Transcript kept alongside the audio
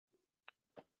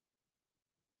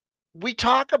We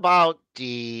talk about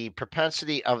the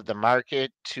propensity of the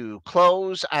market to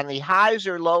close on the highs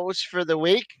or lows for the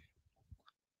week.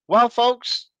 Well,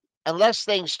 folks, unless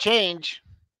things change,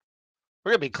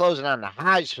 we're going to be closing on the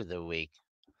highs for the week.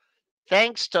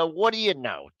 Thanks to what do you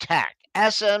know? Tech.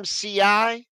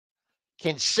 SMCI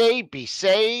can be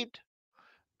saved.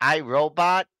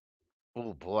 iRobot,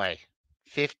 oh boy,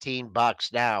 15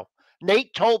 bucks now.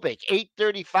 Nate Tobik,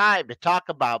 835 to talk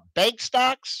about bank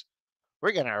stocks.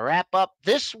 We're going to wrap up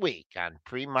this week on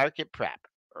pre-market prep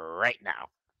right now.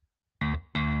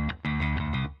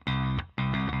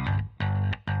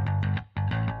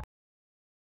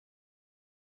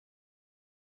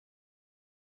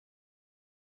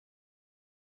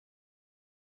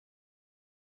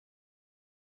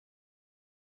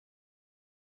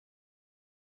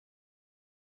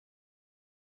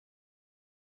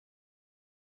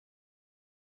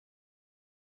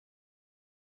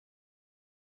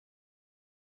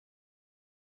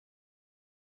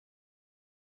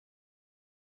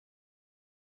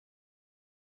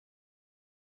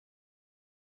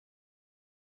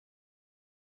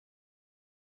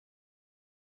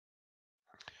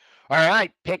 All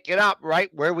right, pick it up right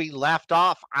where we left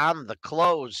off on the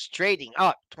close, trading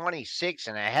up 26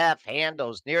 and a half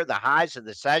handles near the highs of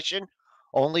the session.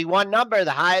 Only one number,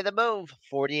 the high of the move,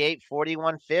 48,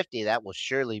 41.50. That will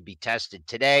surely be tested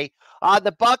today.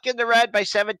 The buck in the red by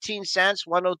 17 cents,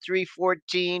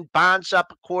 103.14. Bonds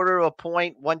up a quarter of a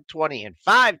point, 120 and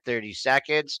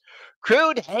 5/30.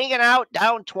 Crude hanging out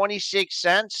down 26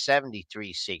 cents,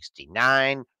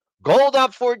 73.69. Gold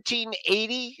up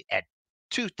 14.80 at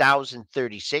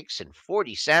 2036 and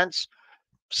 40 cents.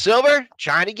 Silver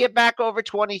trying to get back over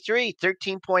 23,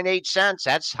 13.8 cents.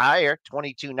 That's higher,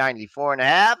 22.94 and a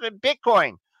half. And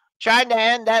Bitcoin trying to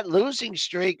end that losing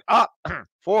streak up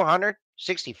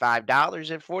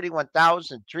 $465 at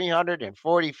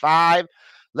 41,345.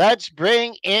 Let's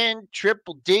bring in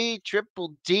Triple D,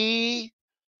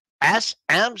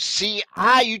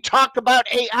 SMCI. You talk about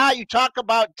AI, you talk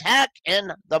about tech,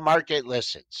 and the market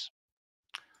listens.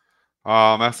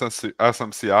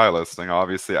 SMCI listing,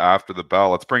 obviously after the bell.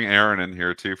 Let's bring Aaron in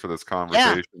here too for this Yeah,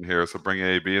 conversation here. So bring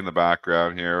AB in the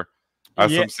background here. Yeah,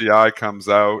 SMCI comes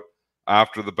out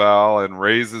after the bell and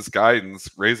raises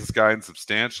guidance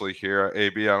substantially here.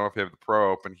 AB, I don't know if you have the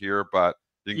pro open here, but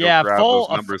you can go yeah, grab those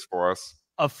numbers for us.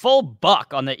 a full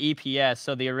buck on the EPS.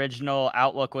 So the original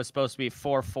outlook was supposed to be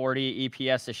 440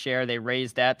 EPS a share. They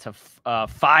raised that to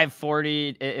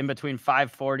 540, in between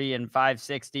 540 and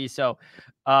 560. So,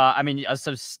 I mean, a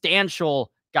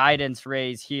substantial guidance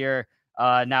raise here.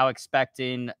 Now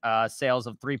expecting sales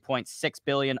of 3.6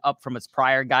 billion, up from its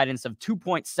prior guidance of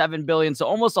 2.7 billion. So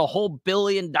almost a whole $1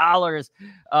 billion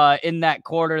in that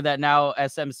quarter that now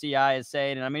SMCI is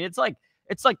saying. And I mean, it's like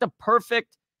the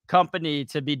perfect company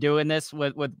to be doing this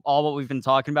with all what we've been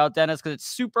talking about, Dennis, because it's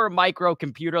super micro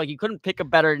computer. Like, you couldn't pick a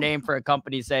better name for a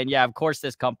company saying, yeah, of course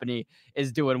this company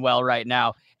is doing well right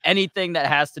now. Anything that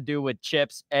has to do with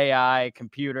chips, AI,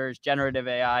 computers, generative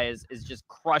AI is just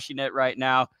crushing it right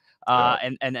now. Yeah.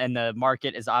 And the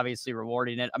market is obviously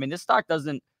rewarding it. I mean, this stock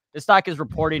is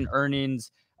reporting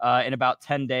earnings in about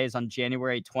 10 days on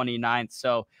January 29th.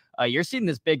 So you're seeing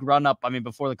this big run up. I mean,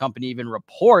 before the company even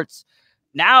reports.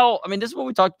 Now, I mean, this is what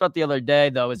we talked about the other day,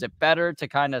 though. Is it better to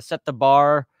kind of set the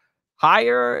bar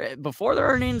higher before the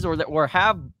earnings, or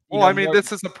have Well, I mean, more?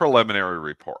 this is a preliminary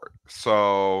report.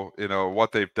 So,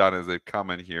 what they've done is they've come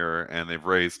in here and they've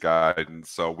raised guidance.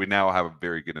 So we now have a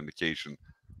very good indication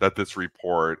that this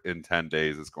report in 10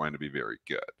 days is going to be very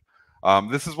good.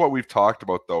 This is what we've talked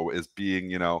about, though, is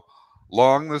being,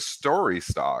 long the story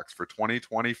stocks for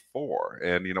 2024.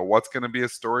 And, what's going to be a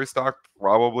story stock?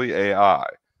 Probably AI.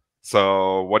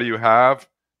 So what do you have?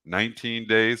 19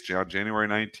 days, January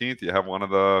 19th, you have one of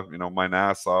the, my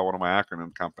NASA, one of my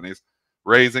acronym companies,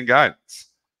 raising guidance.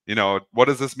 What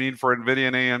does this mean for NVIDIA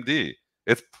and AMD?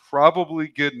 It's probably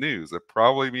good news. It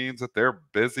probably means that they're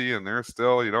busy and they're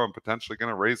still, and potentially going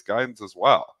to raise guidance as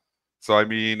well. So, I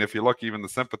mean, if you look, even the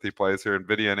sympathy plays here,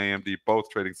 NVIDIA and AMD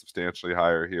both trading substantially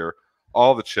higher here.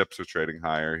 All the chips are trading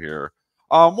higher here.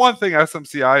 One thing,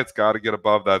 SMCI, it's got to get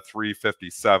above that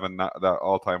 357, that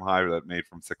all-time high that it made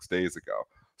from 6 days ago.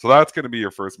 So that's going to be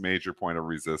your first major point of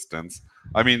resistance.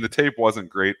 I mean, the tape wasn't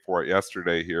great for it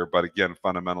yesterday here, but again,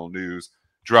 fundamental news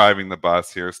driving the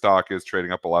bus here. Stock is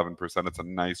trading up 11%. It's a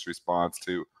nice response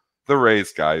to the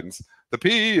raised guidance. The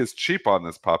PE is cheap on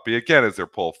this puppy. Again, is there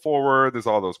pull forward? There's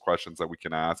all those questions that we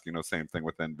can ask. Same thing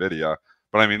with NVIDIA.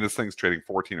 But I mean, this thing's trading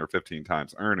 14 or 15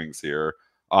 times earnings here.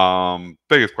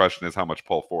 Biggest question is how much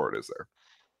pull forward is there?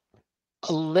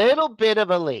 A little bit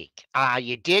of a leak.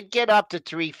 You did get up to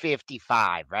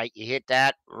 355, right? You hit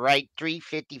that right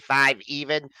 355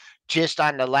 even just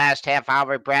on the last half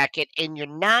hour bracket, and you're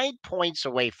 9 points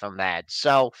away from that.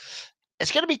 So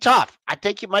it's going to be tough. I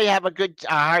think you might have a good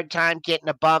hard time getting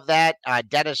above that.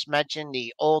 Dennis mentioned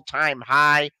the old time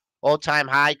high. Old time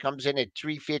high comes in at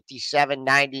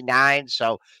 357.99.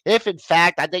 So if in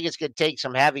fact I think it's going to take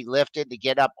some heavy lifting to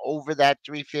get up over that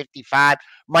 355,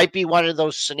 might be one of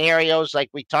those scenarios like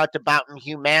we talked about in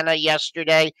Humana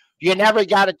yesterday. You never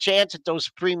got a chance at those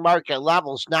pre-market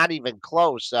levels, not even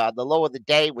close. The low of the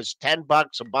day was $10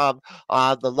 above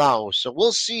the low. So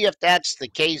we'll see if that's the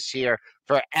case here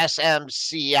for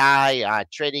SMCI,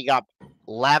 trading up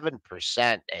 11%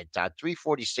 at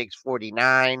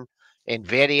 346.49.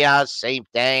 Nvidia, same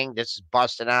thing. This is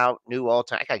busting out new all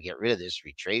time. I gotta get rid of this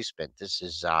retracement. This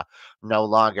is no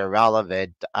longer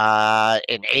relevant.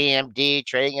 And AMD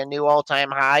trading a new all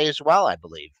time high as well, I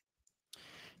believe.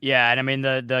 Yeah, and I mean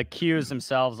the Qs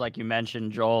themselves, like you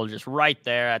mentioned, Joel, just right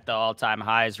there at the all-time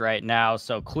highs right now.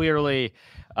 So clearly,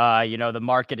 the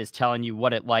market is telling you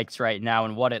what it likes right now,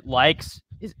 and what it likes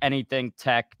is anything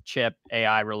tech, chip,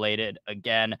 AI related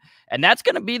again, and that's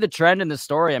going to be the trend in the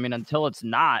story. I mean, until it's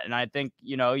not, and I think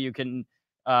you can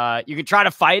try to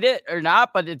fight it or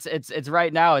not, but it's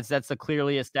right now. That's the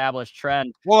clearly established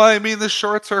trend. Well, I mean, the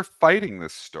shorts are fighting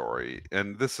this story,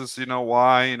 and this is,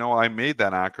 why, I made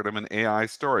that acronym an AI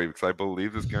story, because I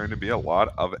believe there's going to be a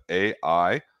lot of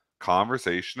AI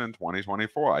conversation in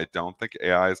 2024. I don't think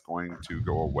AI is going to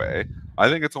go away. I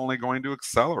think it's only going to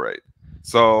accelerate.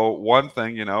 So one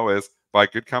thing, is buy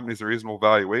good companies at reasonable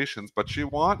valuations, but you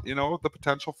want, the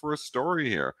potential for a story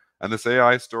here. And this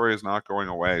AI story is not going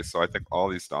away. So I think all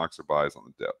these stocks are buys on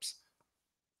the dips.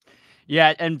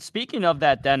 Yeah, and speaking of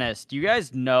that, Dennis, do you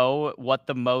guys know what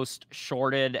the most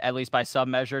shorted, at least by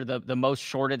some measure, the most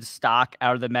shorted stock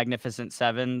out of the Magnificent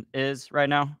Seven is right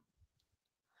now?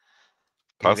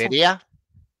 Tesla? Nvidia?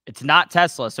 It's not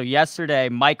Tesla. So yesterday,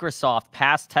 Microsoft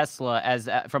passed Tesla as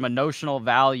from a notional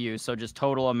value, so just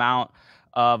total amount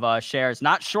of shares,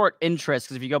 not short interest,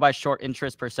 because if you go by short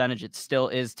interest percentage, it still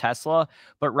is Tesla.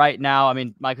 But right now, I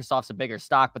mean, Microsoft's a bigger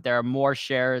stock, but there are more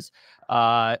shares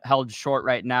held short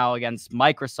right now against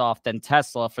Microsoft than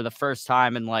Tesla for the first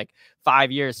time in like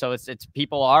 5 years. So it's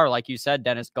people are, like you said,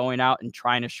 Dennis, going out and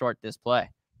trying to short this play.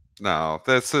 No,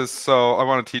 this is so. I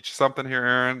want to teach you something here,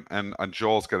 Aaron, and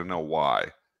Joel's going to know why.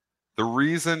 The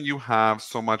reason you have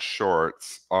so much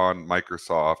shorts on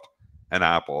Microsoft and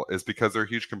Apple is because they're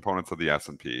huge components of the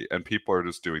S&P, and people are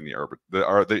just doing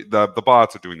the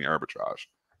bots are doing the arbitrage.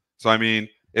 So I mean,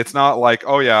 it's not like,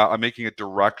 oh yeah, I'm making a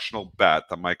directional bet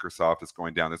that Microsoft is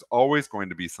going down. There's always going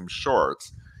to be some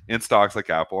shorts in stocks like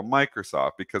Apple and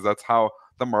Microsoft, because that's how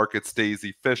the market stays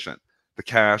efficient. The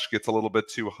cash gets a little bit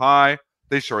too high,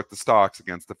 they short the stocks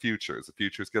against the futures. The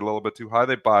futures get a little bit too high,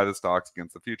 they buy the stocks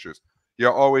against the futures.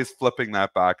 You're always flipping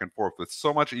that back and forth with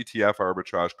so much ETF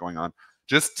arbitrage going on.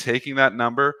 Just taking that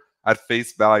number at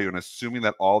face value and assuming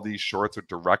that all these shorts are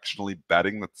directionally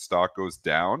betting that the stock goes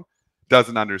down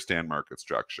doesn't understand market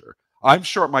structure. I'm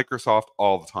short Microsoft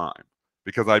all the time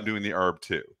because I'm doing the ARB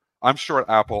too. I'm short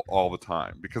Apple all the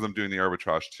time because I'm doing the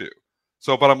arbitrage too.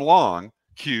 So, but I'm long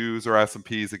Qs or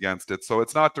S&Ps against it. So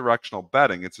it's not directional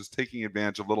betting. It's just taking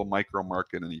advantage of little micro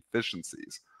market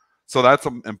inefficiencies. So that's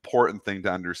an important thing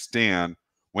to understand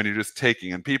when you're just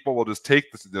taking, and people will just take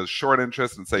the short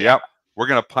interest and say, yep, we're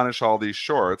going to punish all these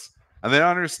shorts. And they don't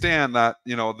understand that,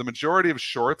 the majority of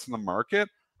shorts in the market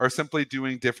are simply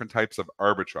doing different types of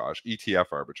arbitrage, ETF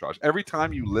arbitrage. Every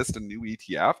time you list a new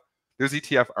ETF, there's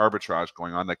ETF arbitrage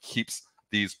going on that keeps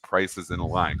these prices in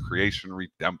line, creation,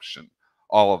 redemption,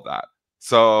 all of that.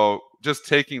 So just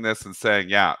taking this and saying,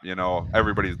 yeah,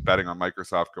 everybody's betting on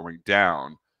Microsoft going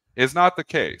down is not the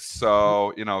case.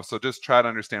 So, so just try to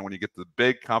understand when you get to the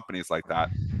big companies like that,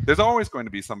 there's always going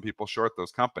to be some people short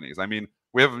those companies. I mean,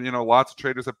 we have, lots of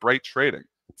traders at Bright Trading,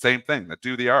 same thing, that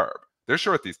do the ARB. They're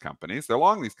short these companies. They're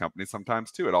long these companies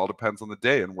sometimes too. It all depends on the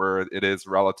day and where it is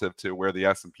relative to where the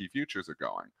S&P futures are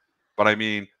going. But I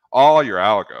mean, all your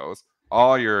algos,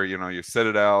 all your, your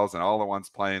Citadels and all the ones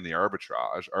playing the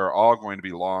arbitrage are all going to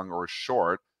be long or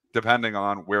short, depending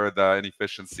on where the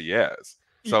inefficiency is.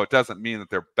 So it doesn't mean that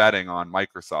they're betting on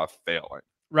Microsoft failing.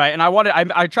 Right, and I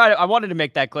wanted to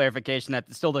make that clarification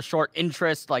that still the short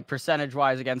interest, like percentage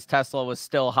wise, against Tesla was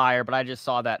still higher. But I just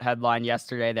saw that headline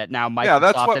yesterday that now Microsoft. Yeah,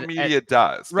 that's what media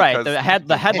does. Right, the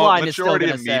headline is still majority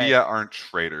of media aren't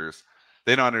traders.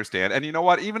 They don't understand, and you know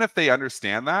what? Even if they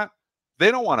understand that,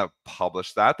 they don't want to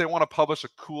publish that. They want to publish a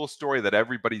cool story that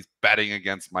everybody's betting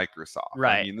against Microsoft.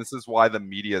 Right. I mean, this is why the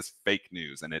media is fake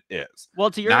news, and it is.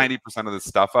 Well, to your 90% of the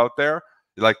stuff out there,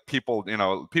 like people,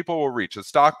 people will reach. The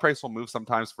stock price will move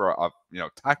sometimes for a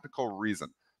technical reason,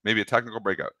 maybe a technical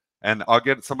breakout. And I'll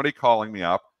get somebody calling me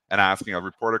up and asking, a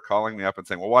reporter calling me up and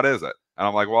saying, well, what is it? And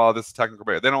I'm like, well, this is technical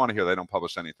breakout. They don't want to hear, they don't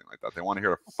publish anything like that. They want to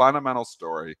hear a fundamental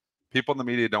story. People in the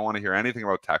media don't want to hear anything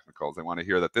about technicals. They want to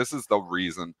hear that this is the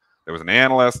reason. There was an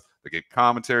analyst, they get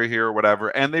commentary here or whatever,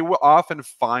 and they will often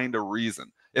find a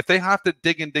reason. If they have to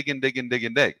dig and dig and dig and dig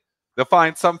and dig, they'll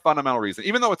find some fundamental reason.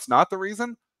 Even though it's not the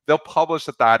reason, they'll publish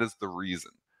that is the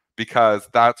reason, because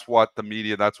that's what the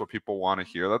media, that's what people want to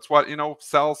hear. That's what,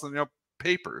 sells in,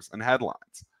 papers and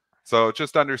headlines. So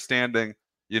just understanding,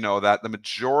 that the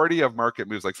majority of market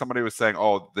moves, like somebody was saying,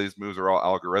 oh, these moves are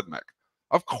all algorithmic.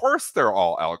 Of course they're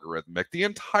all algorithmic. The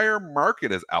entire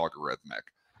market is algorithmic.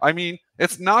 I mean,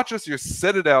 it's not just your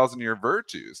Citadels and your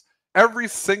Virtus. Every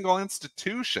single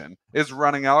institution is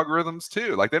running algorithms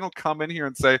too. Like, they don't come in here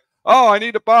and say, oh, I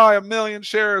need to buy 1 million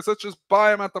shares. Let's just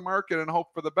buy them at the market and hope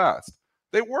for the best.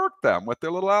 They work them with their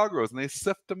little algos and they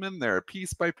sift them in there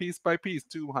piece by piece by piece.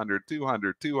 200,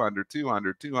 200, 200,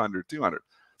 200, 200, 200.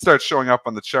 Starts showing up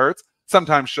on the charts.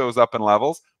 Sometimes shows up in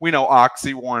levels. We know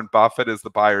Oxy, Warren Buffett, is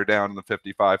the buyer down in the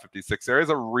 55, 56 area.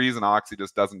 There's a reason Oxy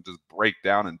just doesn't just break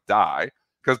down and die,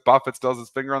 because Buffett still has his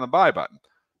finger on the buy button.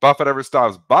 Buffett ever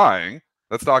stops buying,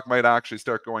 that stock might actually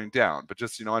start going down. But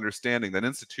just, understanding that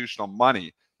institutional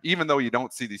money, even though you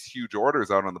don't see these huge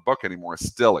orders out on the book anymore,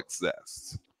 still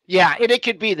exists. Yeah, and it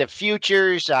could be the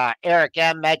futures. Eric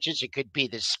M mentions it could be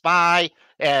the SPY.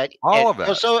 All of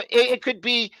it. So it could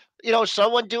be,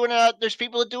 someone doing there's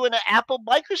people doing Apple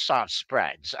Microsoft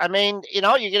spreads. I mean, you're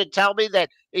going to tell me that,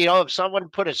 if someone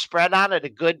put a spread on at a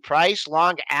good price,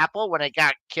 long Apple when it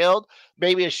got killed,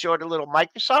 maybe a short a little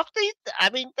Microsoft, they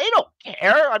don't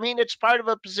care. I mean, it's part of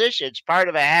a position. It's part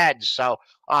of a hedge. So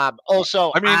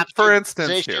also, I mean, for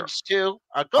instance, here, too.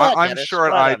 Go ahead, I'm Dennis.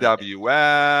 short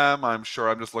IWM. I'm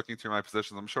just looking through my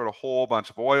positions. I'm short a whole bunch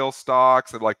of oil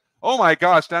stocks, and like, oh my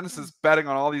gosh, Dennis is betting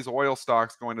on all these oil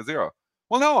stocks going to zero.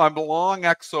 Well, no, I'm long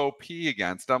XOP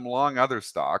against. I'm long other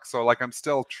stocks. So like, I'm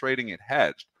still trading it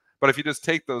hedged. But if you just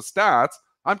take those stats,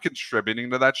 I'm contributing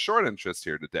to that short interest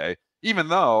here today, even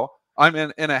though I'm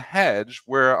in a hedge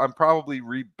where I'm probably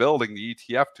rebuilding the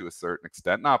ETF to a certain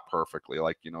extent, not perfectly,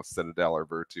 like, Citadel or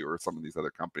Virtu or some of these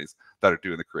other companies that are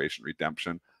doing the creation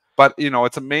redemption. But,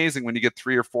 it's amazing when you get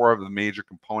 3 or 4 of the major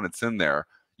components in there,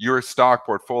 your stock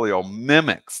portfolio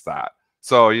mimics that.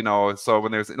 So, so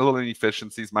when there's little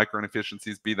inefficiencies, micro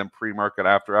inefficiencies, be them pre-market,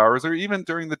 after hours, or even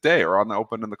during the day or on the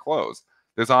open and the close,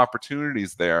 there's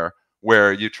opportunities there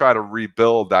where you try to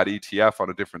rebuild that ETF on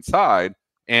a different side,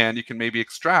 and you can maybe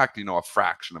extract, a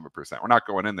fraction of a percent. We're not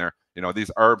going in there, these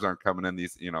ARBs aren't coming in,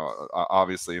 these,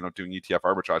 obviously, doing ETF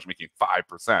arbitrage, making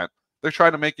 5%. They're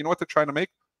trying to make, what they're trying to make?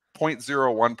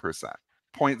 0.01%,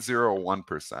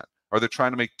 0.01%. Or they're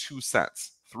trying to make 2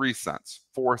 cents, 3 cents,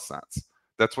 4 cents.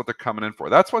 That's what they're coming in for.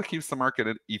 That's what keeps the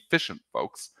market efficient,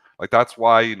 folks. Like, that's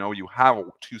why, you have a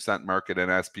 2-cent market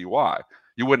in SPY.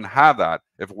 You wouldn't have that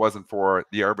if it wasn't for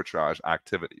the arbitrage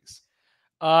activities.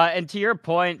 And to your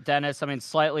point, Dennis,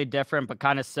 slightly different, but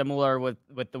kind of similar with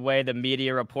the way the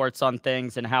media reports on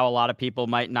things and how a lot of people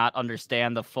might not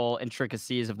understand the full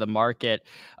intricacies of the market.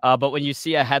 But when you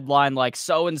see a headline like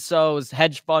so-and-so's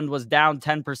hedge fund was down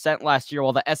 10% last year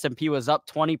while the S&P was up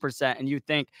 20%, and you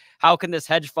think, how can this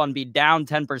hedge fund be down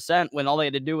 10% when all they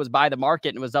had to do was buy the market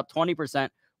and it was up 20%?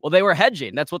 Well, they were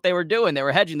hedging. That's what they were doing. They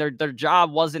were hedging. Their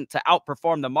job wasn't to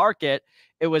outperform the market.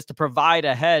 It was to provide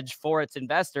a hedge for its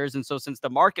investors. And so since the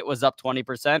market was up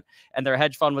 20% and their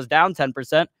hedge fund was down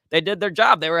 10%, they did their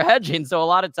job. They were hedging. So a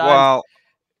lot of times... Well,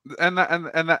 and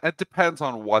it depends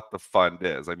on what the fund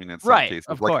is. I mean, in some cases,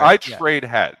 of like, course, I trade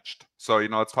hedged. So,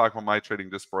 let's talk about my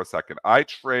trading just for a second. I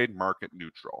trade market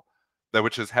neutral,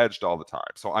 which is hedged all the time.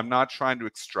 So I'm not trying to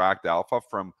extract alpha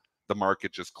from the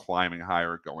market just climbing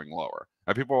higher, going lower.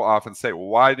 And people often say, well,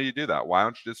 why do you do that? Why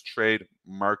don't you just trade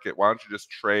market? Why don't you just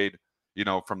trade,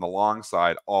 from the long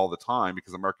side all the time?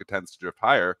 Because the market tends to drift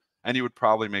higher and you would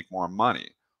probably make more money.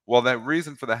 Well, the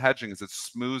reason for the hedging is it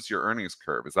smooths your earnings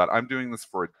curve, is that I'm doing this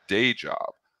for a day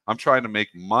job. I'm trying to make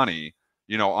money,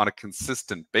 on a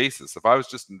consistent basis. If I was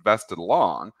just invested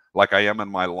long, like I am in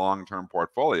my long-term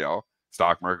portfolio,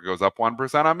 stock market goes up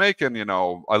 1%, I'm making,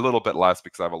 a little bit less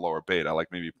because I have a lower beta, like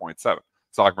maybe 0.7.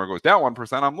 Stock market goes down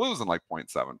 1%, I'm losing like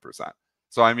 0.7%.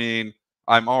 So,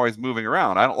 I'm always moving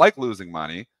around. I don't like losing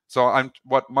money. So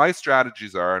what my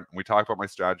strategies are, and we talk about my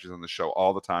strategies on the show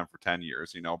all the time for 10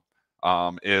 years,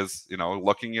 is,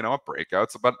 looking, at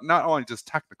breakouts, but not only just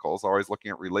technicals, always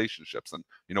looking at relationships and,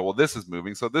 well, this is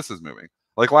moving, so this is moving.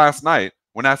 Like last night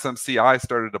when SMCI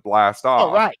started to blast Oh,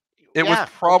 off, right. it was Yeah. Look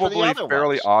for the probably other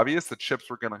fairly ones. obvious that chips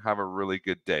were going to have a really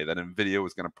good day, that NVIDIA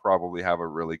was going to probably have a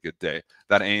really good day,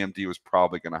 that AMD was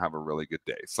probably going to have a really good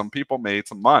day. Some people made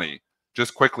some money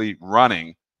just quickly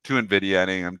running to NVIDIA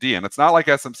and AMD. And it's not like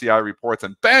SMCI reports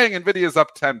and bang, NVIDIA's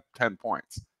up 10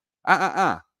 points.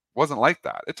 Wasn't like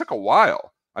that. It took a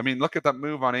while. I mean, look at that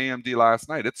move on AMD last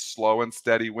night. It's slow and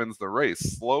steady wins the race,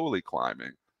 slowly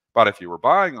climbing. But if you were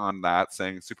buying on that,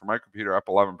 saying supermicrocomputer up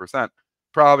 11%,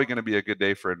 probably going to be a good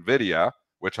day for NVIDIA,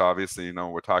 which obviously,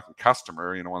 we're talking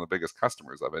customer, one of the biggest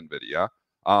customers of NVIDIA.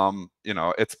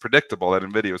 It's predictable that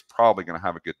NVIDIA is probably going to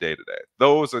have a good day today.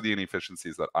 Those are the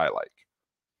inefficiencies that I like.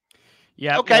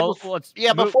 Yeah. Okay. Well, let's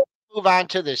Before we move on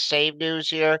to the save news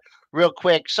here, real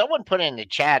quick, someone put in the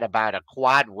chat about a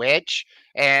quad witch.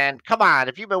 And come on,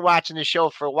 if you've been watching the show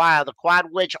for a while, the quad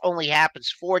witch only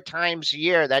happens 4 times a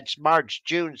year. That's March,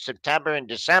 June, September, and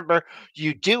December.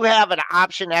 You do have an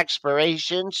option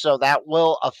expiration, so that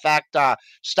will affect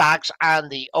stocks on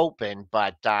the open,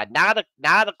 but not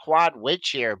a quad witch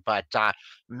here. But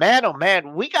man, oh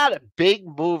man, we got a big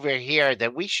mover here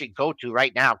that we should go to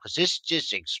right now because it's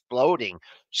just exploding.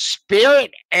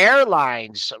 Spirit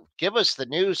Airlines, give us the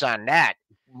news on that.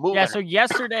 Yeah, so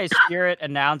yesterday, Spirit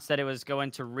announced that it was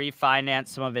going to refinance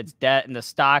some of its debt, and the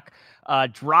stock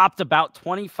dropped about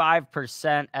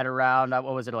 25% at around,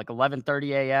 what was it, like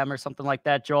 11:30 a.m. or something like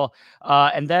that, Joel?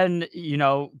 And then,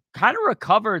 kind of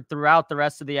recovered throughout the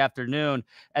rest of the afternoon.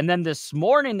 And then this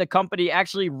morning, the company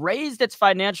actually raised its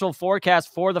financial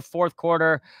forecast for the fourth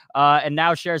quarter, and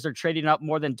now shares are trading up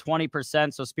more than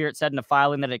 20%. So Spirit said in a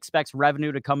filing that it expects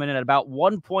revenue to come in at about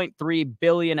 $1.3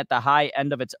 billion at the high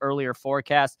end of its earlier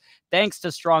forecast, thanks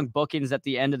to strong bookings at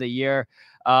the end of the year.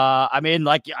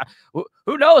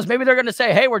 Who knows? Maybe they're going to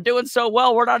say, hey, we're doing so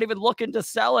well, we're not even looking to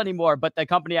sell anymore. But the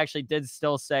company actually did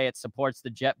still say it supports the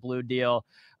JetBlue deal.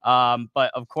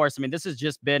 But of course, this has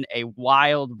just been a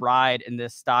wild ride in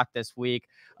this stock this week.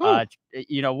 Where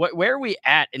are we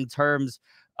at in terms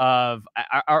of,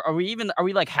 are we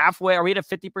like halfway? Are we at a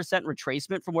 50%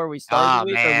 retracement from where we started the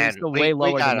week? Man, or are we still way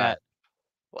lower than that?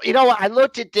 Well, I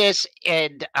looked at this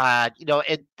and,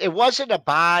 it wasn't a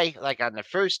buy like on the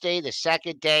first day, the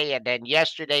second day, and then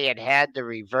yesterday it had the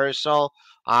reversal.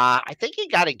 I think you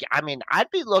got to, I'd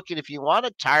be looking if you want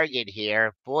a target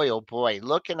here, boy, oh boy,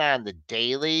 looking on the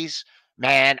dailies,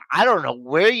 man, I don't know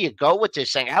where you go with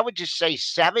this thing. I would just say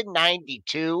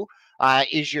 792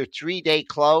 is your 3-day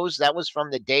close. That was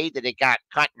from the day that it got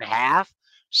cut in half.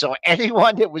 So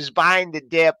anyone that was buying the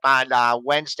dip on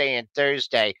Wednesday and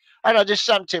Thursday, I don't know, just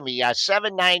something to me.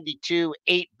 792,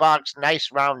 $8,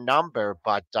 nice round number,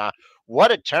 but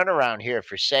what a turnaround here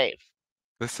for Save.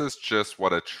 This is just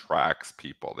what attracts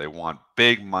people. They want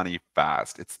big money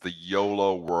fast. It's the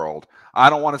YOLO world. I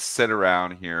don't want to sit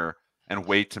around here and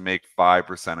wait to make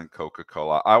 5% in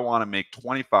Coca-Cola. I want to make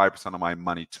 25% of my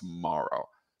money tomorrow.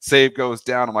 Save goes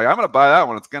down. I'm like, I'm going to buy that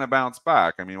one. It's going to bounce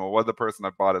back. What the person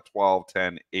that bought at 12,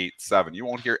 10, 8, 7? You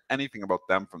won't hear anything about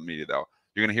them from me, though.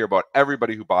 You're going to hear about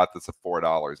everybody who bought this at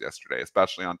 $4 yesterday,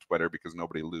 especially on Twitter, because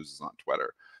nobody loses on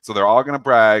Twitter. So they're all going to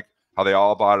brag how they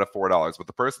all bought it at $4. But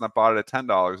the person that bought it at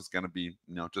 $10 is going to be,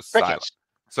 just silent.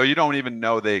 So you don't even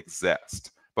know they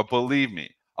exist. But believe me,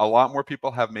 a lot more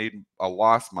people have made a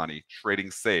lost money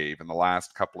trading Save in the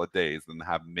last couple of days than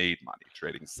have made money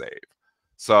trading Save.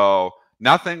 So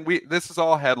this is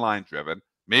all headline driven.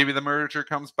 Maybe the merger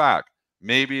comes back.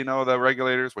 Maybe, the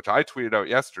regulators, which I tweeted out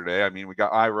yesterday. We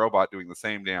got iRobot doing the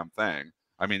same damn thing.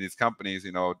 These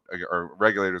companies, are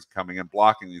regulators coming in,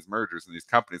 blocking these mergers, and these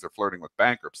companies are flirting with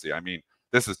bankruptcy.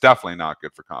 This is definitely not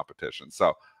good for competition.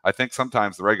 So I think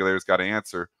sometimes the regulators got to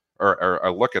answer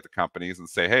or look at the companies and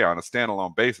say, hey, on a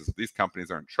standalone basis, if these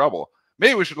companies are in trouble,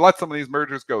 maybe we should let some of these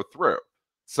mergers go through.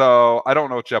 So I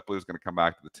don't know if JetBlue is going to come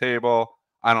back to the table.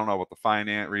 I don't know about the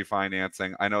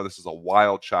refinancing. I know this is a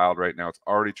wild child right now. It's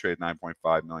already traded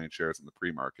 9.5 million shares in the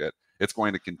pre-market. It's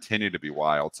going to continue to be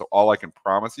wild. So all I can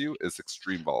promise you is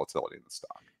extreme volatility in the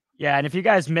stock. Yeah, and if you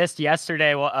guys missed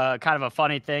yesterday, kind of a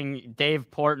funny thing, Dave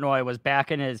Portnoy was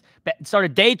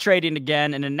started day trading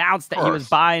again and announced that he was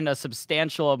buying a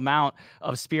substantial amount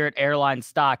of Spirit Airlines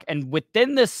stock. And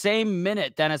within the same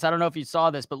minute, Dennis, I don't know if you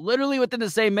saw this, but literally within the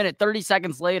same minute, 30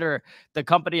 seconds later, the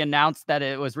company announced that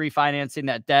it was refinancing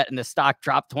that debt and the stock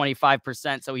dropped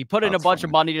 25%. So he put in a bunch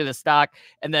of money to the stock.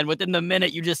 And then within the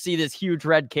minute, you just see this huge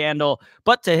red candle.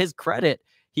 But to his credit,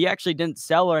 he actually didn't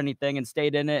sell or anything and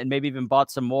stayed in it and maybe even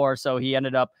bought some more. So he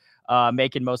ended up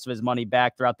making most of his money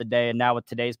back throughout the day. And now with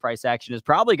today's price action is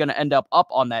probably going to end up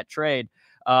on that trade.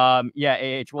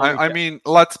 Yeah, I mean,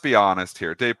 let's be honest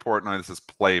here. Dave Portnoy, this is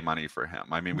play money for him.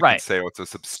 I mean, we can say, oh, it's a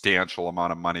substantial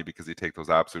amount of money because he take those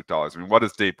absolute dollars. I mean, what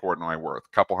is Dave Portnoy worth?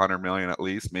 A couple $100 million at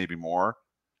least, maybe more.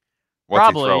 What's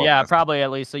he throwing? Yeah, probably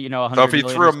at least, 100 So if he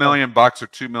million threw or $1 million bucks or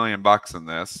 $2 million bucks in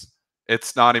this,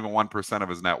 it's not even 1% of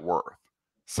his net worth.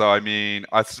 So I mean,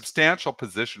 a substantial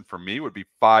position for me would be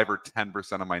 5 or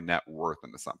 10% of my net worth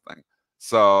into something.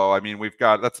 So I mean,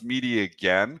 that's media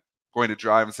again going to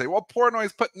drive and say, well,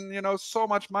 Portnoy's putting, so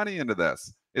much money into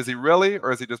this. Is he really,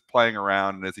 or is he just playing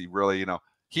around? And is he really,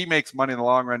 he makes money in the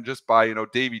long run just by,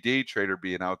 Davey Day Trader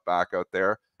being back out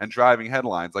there and driving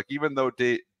headlines. Like, even though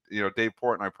Dave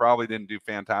Portnoy probably didn't do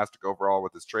fantastic overall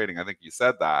with his trading, I think you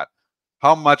said that.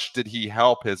 How much did he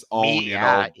help his own,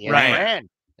 brand?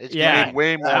 It's He made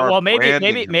way more. Well,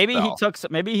 maybe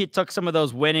he took some of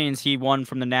those winnings he won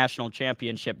from the national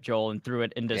championship, Joel, and threw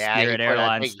it into Spirit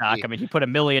Airlines stock. I mean, he put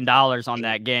 $1 million on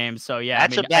that game. So yeah,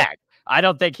 that's a bet. I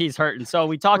don't think he's hurting. So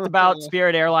we talked about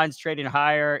Spirit Airlines trading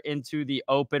higher into the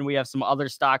open. We have some other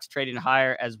stocks trading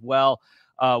higher as well.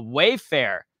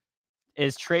 Wayfair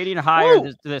is trading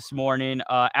higher this morning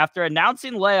after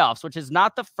announcing layoffs, which is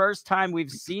not the first time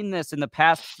we've seen this in the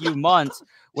past few months,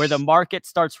 where the market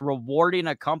starts rewarding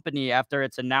a company after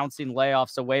it's announcing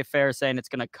layoffs. So Wayfair is saying it's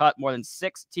going to cut more than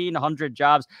 1,600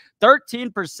 jobs,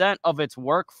 13% of its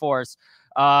workforce.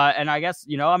 And I guess,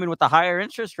 with the higher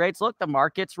interest rates, look, the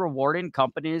market's rewarding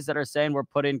companies that are saying we're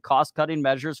putting cost-cutting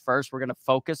measures first. We're going to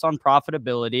focus on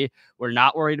profitability. We're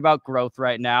not worried about growth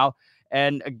right now.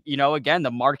 And, again,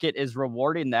 the market is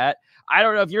rewarding that. I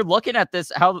don't know if you're looking at this,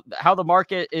 how the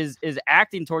market is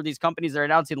acting toward these companies that are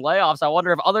announcing layoffs. I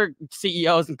wonder if other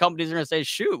CEOs and companies are going to say,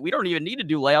 shoot, we don't even need to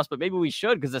do layoffs, but maybe we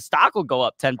should, because the stock will go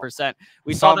up 10%.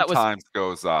 We saw that sometimes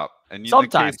goes up. And in the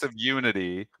case of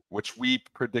Unity, which we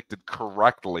predicted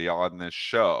correctly on this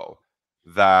show,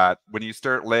 that when you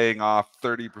start laying off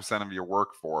 30% of your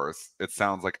workforce, it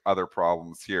sounds like other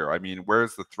problems here. I mean,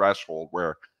 where's the threshold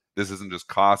where this isn't just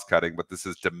cost cutting, but this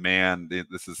is demand?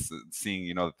 This is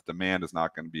seeing, that the demand is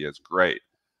not going to be as great.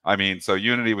 I mean, so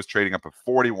Unity was trading up at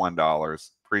 $41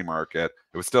 pre-market.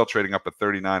 It was still trading up at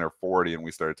 39 or 40, and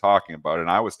we started talking about it.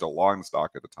 And I was still long the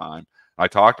stock at the time. I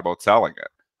talked about selling it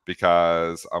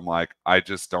because I'm like, I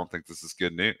just don't think this is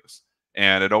good news.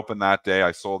 And it opened that day.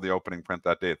 I sold the opening print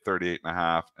that day at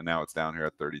 38.5, and now it's down here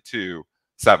at 32,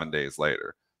 7 days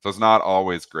later. So it's not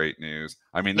always great news.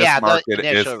 I mean, this market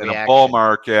is in a bull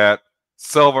market,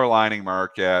 silver lining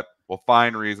market. We'll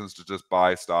find reasons to just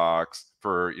buy stocks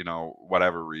for,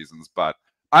 whatever reasons. But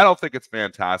I don't think it's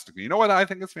fantastic. You know what I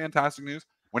think is fantastic news?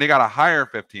 When you got to hire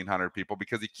 1,500 people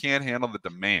because you can't handle the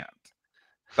demand.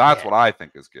 That's what I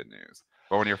think is good news.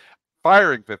 But when you're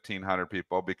firing 1,500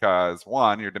 people because,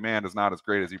 one, your demand is not as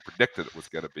great as you predicted it was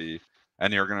going to be,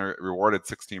 and you're going to rewarded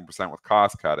 16% with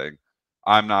cost cutting,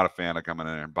 I'm not a fan of coming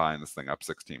in and buying this thing up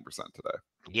 16% today.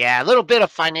 Yeah, a little bit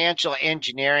of financial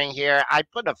engineering here. I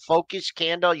put a focus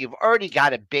candle. You've already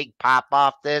got a big pop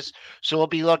off this. So we'll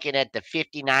be looking at the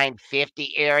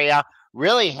 59.50 area.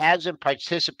 Really hasn't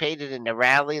participated in the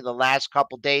rally the last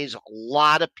couple days. A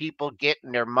lot of people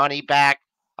getting their money back.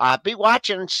 Be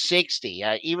watching 60.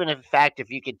 Even in fact, if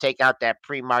you could take out that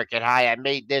pre-market high, I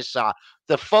made this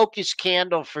the focus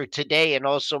candle for today and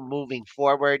also moving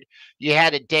forward. You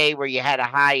had a day where you had a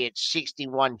high at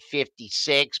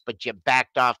 61.56, but you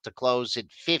backed off to close at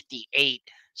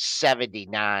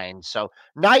 58.79. So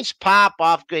nice pop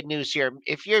off. Good news here.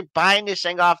 If you're buying this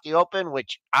thing off the open,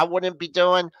 which I wouldn't be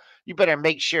doing, you better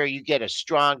make sure you get a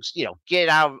strong, get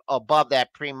out above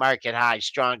that pre-market high,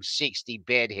 strong 60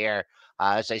 bid here.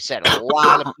 As I said, a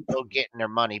lot of people getting their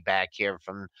money back here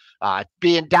from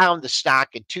being down the stock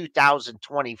in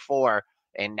 2024.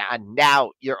 And now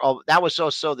that was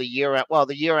also the year end. Well,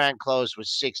 the year end close was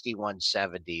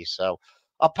 61.70. So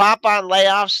a pop on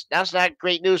layoffs. That's not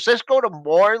great news. Let's go to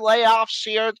more layoffs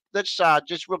here. Let's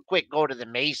just real quick go to the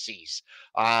Macy's.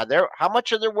 How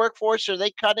much of their workforce are they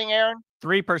cutting, Aaron?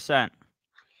 3%.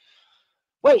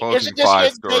 Wait, isn't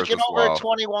this getting taken over at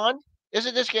 21?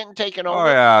 Isn't this getting taken over? Oh,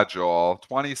 yeah, Joel.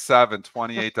 $27,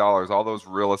 $28. All those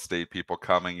real estate people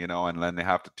coming, and then they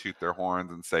have to toot their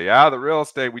horns and say, yeah, the real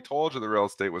estate, we told you the real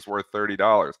estate was worth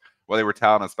 $30. Well, they were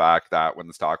telling us back that when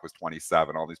the stock was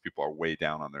 27, all these people are way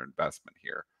down on their investment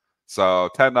here. So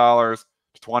 $10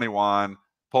 to 21,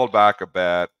 pulled back a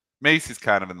bit. Macy's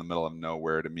kind of in the middle of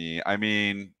nowhere to me. I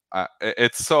mean,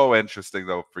 it's so interesting,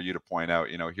 though, for you to point out,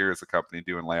 here's a company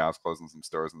doing layoffs, closing some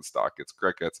stores, and the stock gets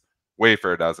crickets.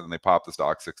 Wayfair doesn't, and they pop the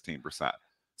stock 16%.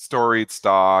 Storied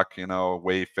stock,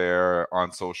 Wayfair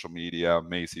on social media.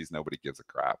 Macy's, nobody gives a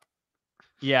crap.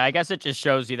 Yeah, I guess it just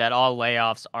shows you that all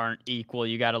layoffs aren't equal.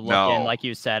 You got to look in, No. like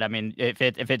you said. I mean, if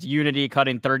it's Unity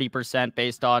cutting 30%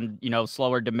 based on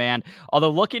slower demand. Although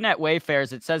looking at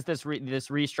Wayfair's, it says this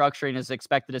restructuring is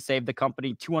expected to save the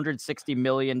company $260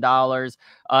 million,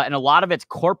 and a lot of it's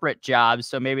corporate jobs.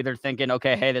 So maybe they're thinking,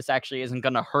 okay, hey, this actually isn't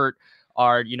going to hurt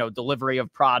our delivery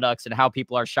of products and how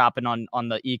people are shopping on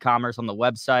the e-commerce on the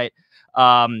website.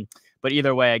 But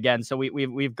either way, again, so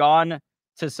we've gone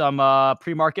to some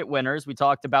pre-market winners. We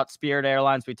talked about Spirit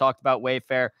Airlines. We talked about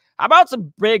Wayfair. How about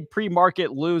some big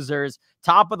pre-market losers?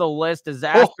 Top of the list,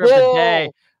 disaster of the day.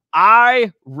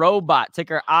 iRobot,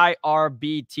 ticker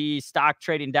IRBT, stock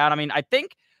trading down. I mean, I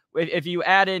think if you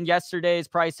add in yesterday's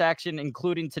price action,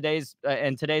 including today's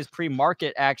and today's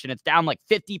pre-market action, it's down like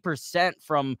 50%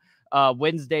 from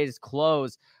Wednesday's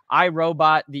close.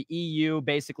 iRobot, the EU,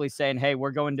 basically saying, hey,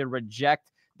 we're going to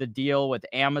reject the deal with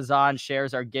Amazon.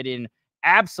 Shares are getting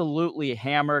absolutely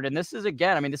hammered. And this is,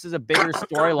 again, I mean, this is a bigger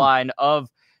storyline of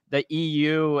the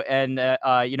EU and,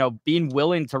 being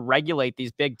willing to regulate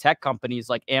these big tech companies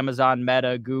like Amazon,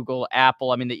 Meta, Google,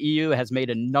 Apple. I mean, the EU has made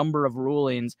a number of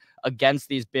rulings against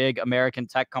these big American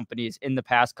tech companies in the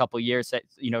past couple of years,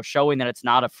 showing that it's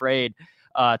not afraid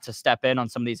to step in on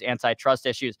some of these antitrust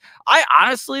issues. I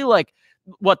honestly like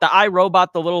what the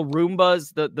iRobot, the little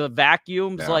Roombas, the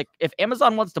vacuums, like if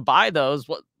Amazon wants to buy those,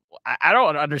 I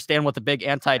don't understand what the big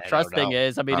antitrust thing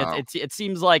is. I mean, it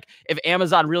seems like if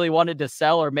Amazon really wanted to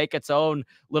sell or make its own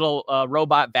little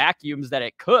robot vacuums, that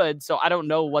it could. So I don't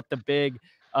know what the big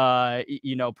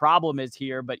problem is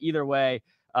here. But either way,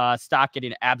 stock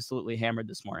getting absolutely hammered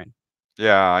this morning.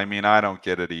 Yeah, I mean, I don't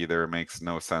get it either. It makes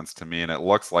no sense to me. And it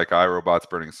looks like iRobot's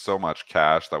burning so much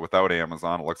cash that without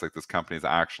Amazon, it looks like this company is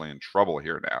actually in trouble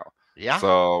here now. Yeah.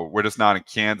 So we're just not in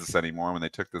Kansas anymore when they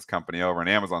took this company over. And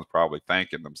Amazon's probably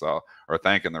thanking themselves or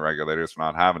thanking the regulators for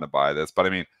not having to buy this. But I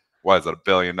mean, what is it, $1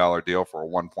 billion deal for a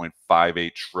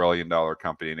 $1.58 trillion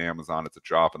company in Amazon? It's a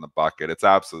drop in the bucket. It's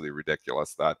absolutely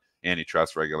ridiculous that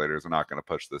antitrust regulators are not going to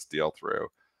push this deal through,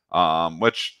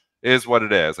 which is what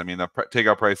it is. I mean, the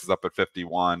takeout price is up at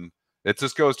 51. It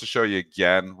just goes to show you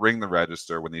again, ring the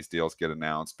register when these deals get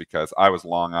announced, because I was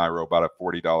long iRobot at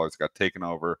 $40, got taken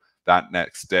over that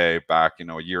next day back,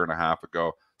 a year and a half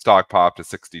ago. Stock popped to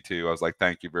 62. I was like,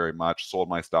 thank you very much. Sold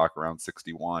my stock around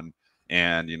 61.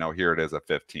 And, here it is at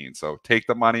 15. So take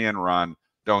the money and run.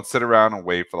 Don't sit around and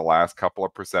wait for the last couple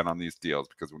of percent on these deals,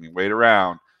 because when you wait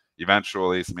around,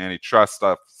 eventually some antitrust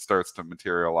stuff starts to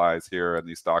materialize here and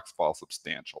these stocks fall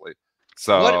substantially.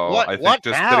 So I think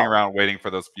just sitting around waiting for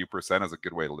those few percent is a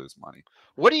good way to lose money.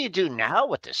 What do you do now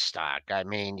with the stock? I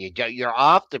mean, you're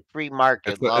off the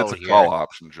pre-market low It's a here. call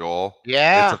option, Joel.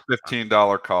 Yeah. It's a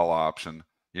 $15 call option.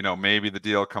 Maybe the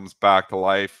deal comes back to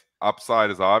life. Upside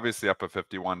is obviously up at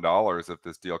 $51 if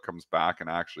this deal comes back and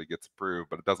actually gets approved,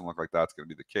 but it doesn't look like that's going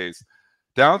to be the case.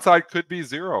 Downside could be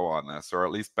zero on this, or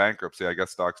at least bankruptcy. I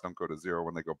guess stocks don't go to zero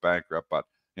when they go bankrupt, but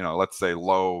let's say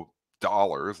low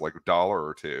dollars, like $1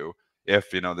 or $2.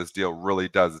 If this deal really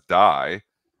does die,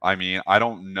 I mean, I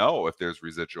don't know if there's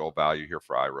residual value here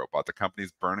for iRobot. The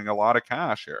company's burning a lot of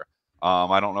cash here.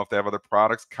 I don't know if they have other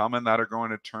products coming that are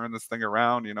going to turn this thing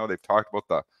around. They've talked about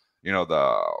the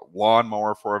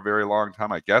lawnmower for a very long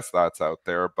time. I guess that's out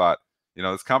there, but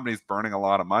this company's burning a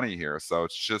lot of money here, so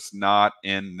it's just not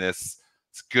in this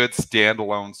good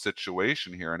standalone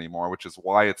situation here anymore, which is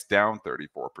why it's down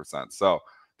 34%. So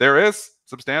there is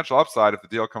substantial upside if the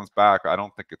deal comes back. I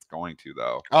don't think it's going to,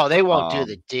 though. Oh, they won't do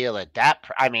the deal at that.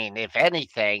 I mean, if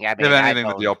anything,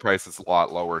 the deal price is a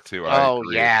lot lower too. I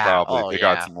agree. Yeah. Probably they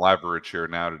got some leverage here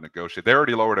now to negotiate. They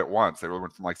already lowered it once. They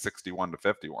went from like 61 to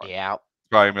 51. Yeah. It's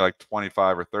probably gonna be like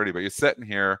 25 or 30. But you're sitting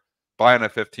here buying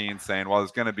at 15, saying, "Well,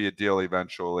 there's going to be a deal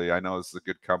eventually. I know this is a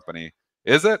good company."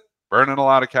 Is it? Burning a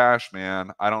lot of cash,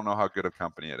 man. I don't know how good a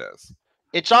company it is.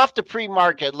 It's off the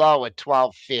pre-market low at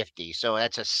 $12.50, so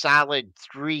that's a solid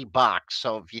 $3.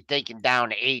 So if you're thinking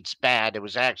down 8's bad, it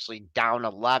was actually down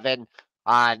 11.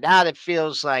 Now it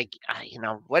feels like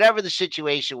whatever the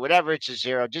situation, whatever it's a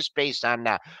zero, just based on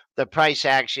the price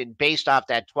action, based off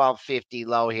that $12.50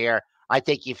 low here, I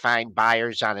think you find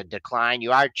buyers on a decline.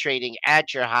 You are trading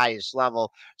at your highest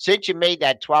level since you made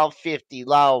that $12.50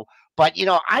 low. But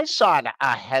I saw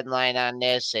a headline on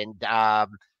this, and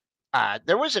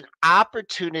there was an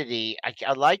opportunity.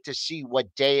 I'd like to see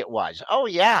what day it was. Oh,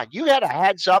 yeah. You had a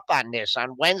heads up on this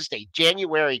on Wednesday,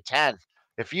 January 10th.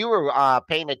 If you were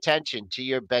paying attention to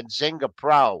your Benzinga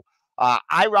Pro,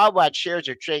 iRobot shares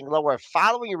are trading lower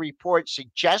following a report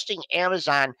suggesting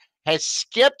Amazon has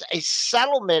skipped a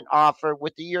settlement offer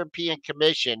with the European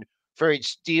Commission for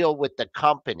its deal with the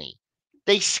company.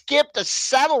 They skipped a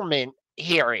settlement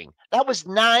hearing. That was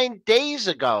 9 days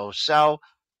ago. So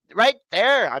right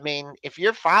there, I mean, if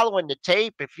you're following the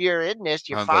tape, if you're in this,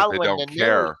 you're Sounds like they following the don't news.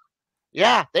 care.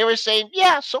 Yeah, they were saying,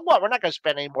 yeah, so what? We're not going to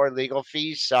spend any more legal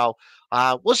fees. So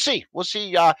we'll see. We'll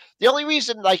see. The only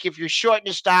reason, like, if you're short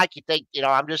in stock, you think,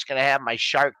 I'm just going to have my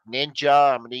Shark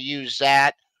Ninja. I'm going to use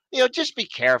that. Just be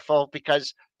careful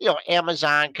because,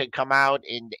 Amazon could come out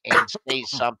and say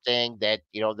something that,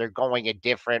 they're going a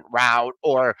different route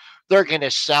or they're going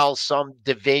to sell some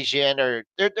division or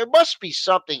there must be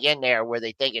something in there where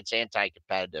they think it's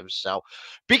anti-competitive. So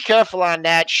be careful on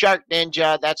that. Shark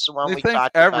Ninja, that's the one They we think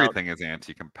talked about. everything is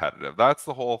anti-competitive. That's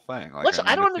the whole thing. Like, I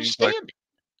I mean, don't it seems like understand.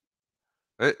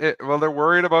 well, they're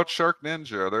worried about Shark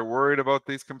Ninja. They're worried about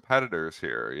these competitors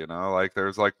here. Like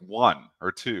there's like one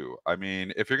or two. I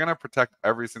mean, if you're going to protect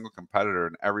every single competitor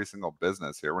in every single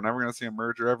business here, we're never going to see a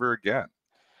merger ever again.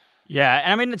 Yeah,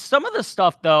 and I mean, some of the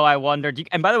stuff though, I wonder.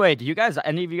 And by the way, do you guys,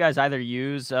 any of you guys, either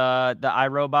use the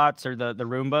iRobots or the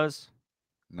Roombas?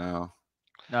 No.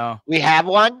 No. We have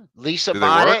one. Lisa Do they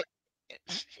bought work?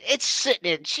 it. It's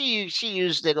sitting in. She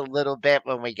used it a little bit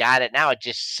when we got it. Now it's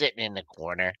just sitting in the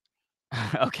corner.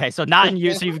 Okay, so not in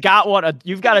use. So you've got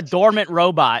you've got a dormant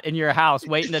robot in your house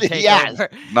waiting to take Yes, over.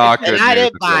 Not and good I news didn't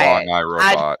if you're buy long it. eye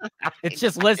robot. It's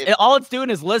just all it's doing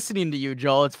is listening to you,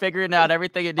 Joel. It's figuring out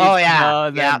everything it needs Oh to yeah, know.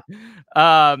 And yeah.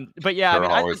 then, but yeah, I They're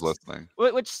mean, always listening.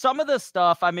 which some of the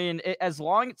stuff, I mean, as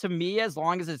long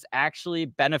as it's actually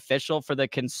beneficial for the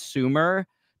consumer,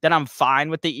 then I'm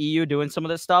fine with the EU doing some of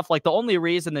this stuff. Like the only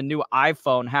reason the new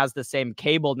iPhone has the same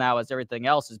cable now as everything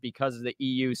else is because the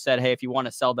EU said, hey, if you want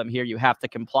to sell them here, you have to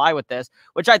comply with this,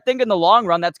 which I think in the long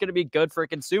run, that's going to be good for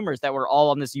consumers that we're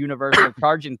all on this universal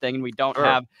charging thing and we don't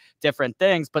have different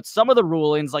things. But some of the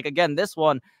rulings, like again, this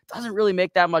one doesn't really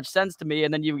make that much sense to me.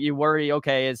 And then you worry,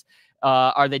 okay,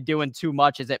 are they doing too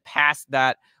much? Is it past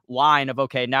that line of,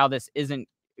 okay, now this isn't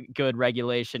good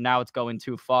regulation. Now it's going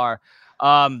too far.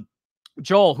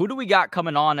 Joel, who do we got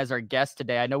coming on as our guest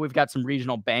today? I know we've got some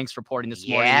regional banks reporting this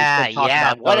morning. We Yeah, should talk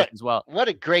yeah. about those as well. What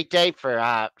a great day for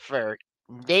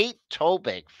Nate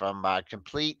Tobik from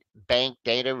Complete Bank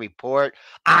Data Report.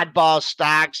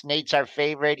 Oddballstocks. Nate's our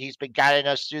favorite. He's been guiding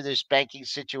us through this banking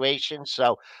situation.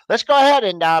 So let's go ahead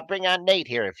and bring on Nate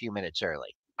here a few minutes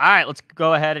early. All right, let's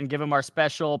go ahead and give him our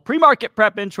special pre-market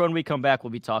prep intro. When we come back, we'll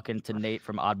be talking to Nate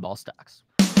from Oddballstocks.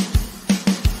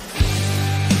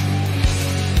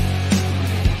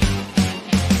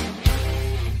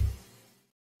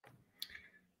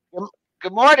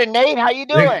 Good morning, Nate. How you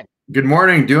doing? Hey, good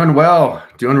morning. Doing well.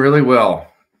 Doing really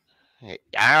well. All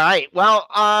right. Well,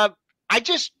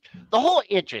 the whole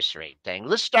interest rate thing.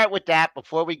 Let's start with that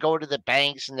before we go to the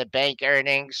banks and the bank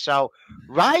earnings. So,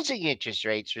 rising interest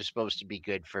rates are supposed to be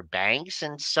good for banks,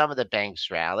 and some of the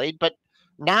banks rallied, but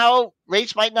now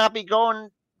rates might not be going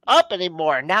up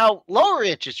anymore. Now, lower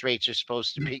interest rates are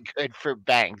supposed to be good for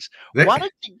banks. Why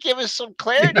don't you give us some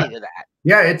clarity to that?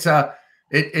 Yeah,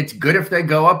 it's good if they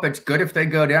go up. It's good if they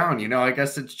go down. I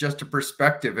guess it's just a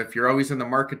perspective. If you're always in the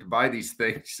market to buy these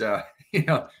things,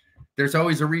 there's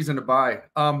always a reason to buy.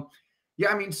 Yeah,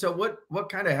 I mean, so what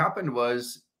kind of happened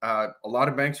was a lot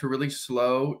of banks were really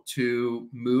slow to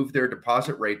move their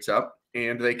deposit rates up,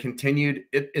 and they continued,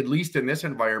 at least in this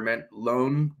environment,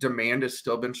 loan demand has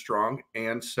still been strong.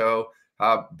 And so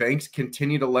banks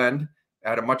continue to lend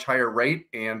at a much higher rate,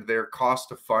 and their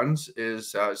cost of funds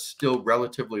is still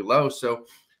relatively low. So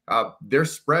their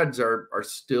spreads are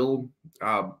still,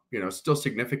 still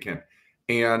significant.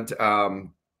 And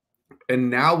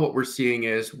now what we're seeing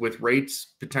is with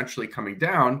rates potentially coming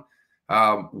down,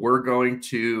 we're going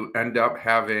to end up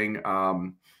having,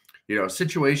 a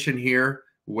situation here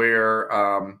where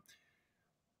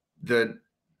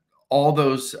all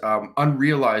those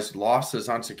unrealized losses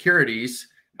on securities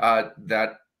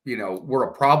that were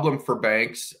a problem for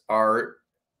banks are,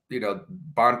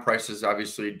 bond prices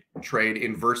obviously trade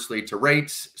inversely to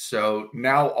rates. So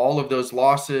now all of those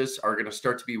losses are going to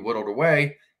start to be whittled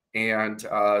away, and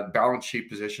balance sheet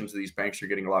positions of these banks are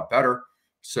getting a lot better.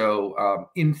 So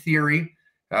in theory,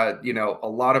 a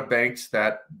lot of banks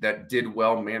that did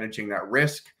well managing that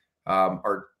risk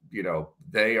are,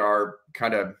 they are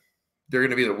they're going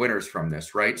to be the winners from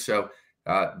this, right? So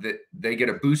they get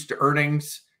a boost to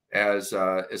earnings as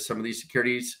some of these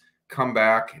securities come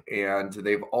back, and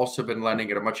they've also been lending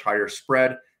at a much higher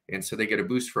spread, and so they get a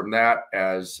boost from that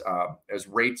as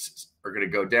rates are going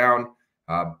to go down.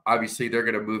 Obviously, they're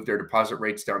going to move their deposit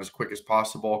rates down as quick as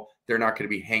possible. They're not going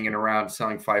to be hanging around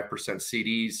selling 5%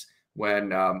 CDs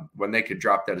when they could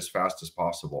drop that as fast as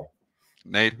possible.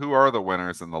 Nate, who are the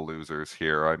winners and the losers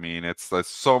here? I mean, there's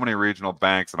so many regional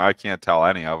banks, and I can't tell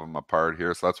any of them apart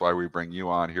here. So that's why we bring you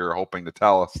on here, hoping to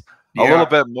tell us. a little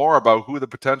bit more about who the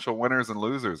potential winners and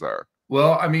losers are.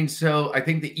 Well, I mean, so I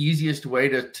think the easiest way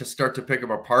to start to pick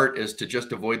them apart is to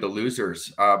just avoid the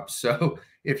losers. So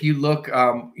if you look,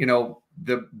 you know,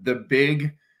 the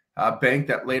big bank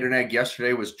that laid an egg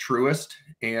yesterday was Truist,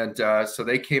 and so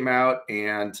they came out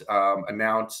and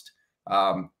announced,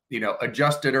 you know,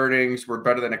 adjusted earnings were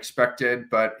better than expected,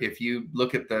 but if you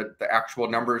look at the actual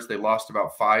numbers, they lost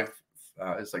about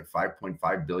it's like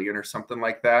 5.5 billion or something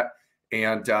like that,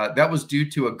 and that was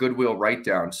due to a goodwill write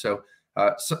down. So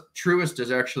Truist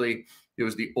is actually, it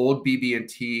was the old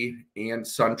BB&T and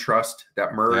SunTrust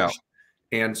that merged.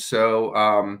 Yeah. And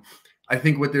so I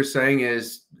think what they're saying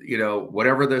is, you know,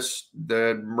 whatever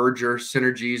the merger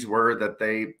synergies were that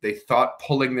they thought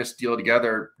pulling this deal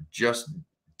together just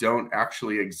don't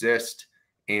actually exist,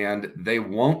 and they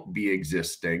won't be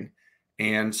existing.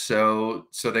 And so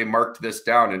they marked this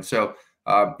down. And so,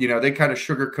 you know, they kind of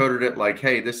sugarcoated it like,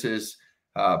 hey, this is,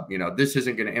 you know, this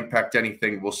isn't going to impact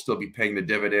anything. We'll still be paying the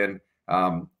dividend.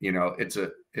 You know, it's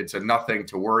a nothing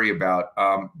to worry about.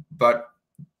 But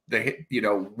they, you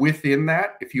know, within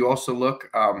that, if you also look,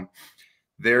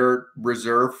 their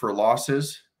reserve for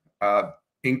losses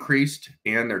increased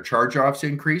and their charge-offs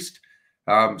increased.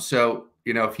 So,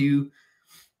 you know, if you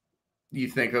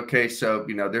think, okay, so,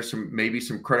 you know, there's maybe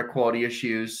some credit quality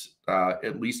issues,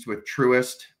 at least with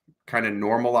Truist, kind of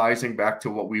normalizing back to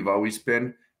what we've always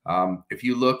been. If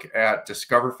you look at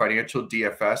Discover Financial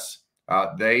DFS,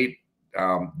 they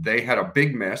had a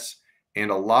big miss, and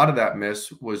a lot of that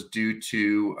miss was due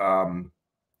to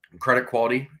credit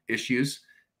quality issues.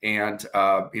 And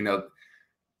you know,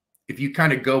 if you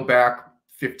kind of go back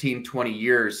 15, 20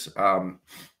 years,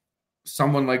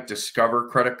 someone like Discover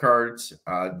credit cards,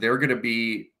 they're going to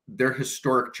be, their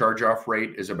historic charge-off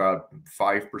rate is about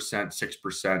 5%,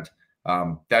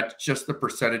 6%. That's just the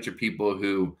percentage of people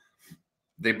who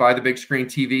they buy the big screen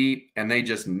TV and they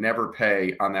just never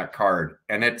pay on that card.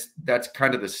 And that's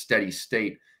kind of the steady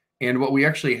state. And what we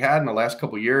actually had in the last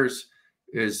couple of years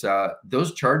is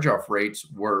those charge-off rates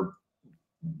were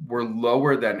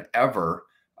lower than ever.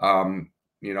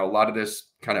 You know, a lot of this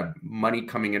kind of money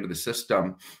coming into the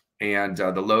system and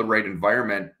the low rate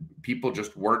environment, people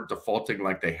just weren't defaulting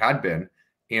like they had been,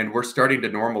 and we're starting to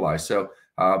normalize. So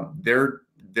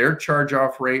their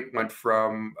charge-off rate went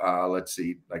from let's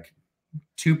see, like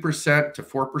 2% to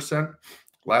 4%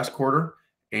 last quarter,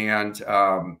 and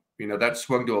you know, that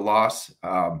swung to a loss.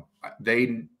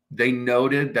 They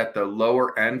noted that the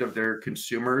lower end of their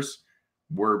consumers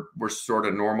were sort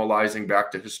of normalizing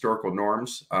back to historical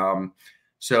norms.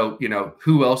 So, you know,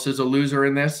 who else is a loser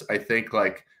in this? I think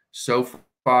like SoFi,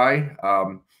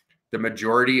 the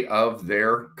majority of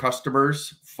their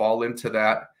customers fall into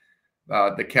that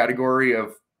the category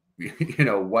of, you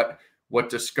know, what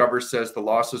Discover says the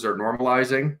losses are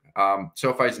normalizing.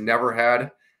 SoFi's never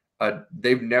had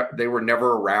they were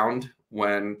never around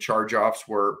when charge-offs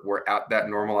were at that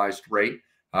normalized rate.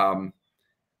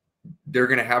 They're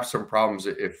going to have some problems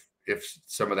if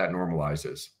some of that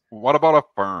normalizes. What about a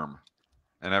firm?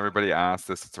 And everybody asks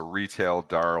this. It's a retail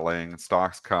darling.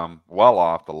 Stocks come well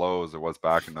off the lows. It was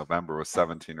back in November was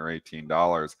 $17 or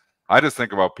 $18. I just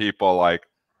think about people like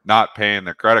not paying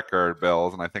their credit card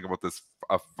bills, and I think about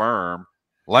a firm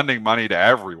lending money to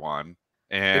everyone,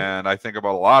 and I think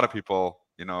about a lot of people,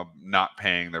 you know, not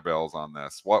paying their bills on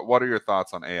this. What are your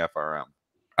thoughts on AFRM?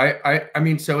 I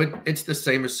mean, so it's the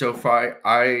same as SoFi.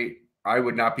 I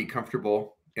would not be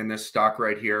comfortable in this stock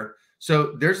right here.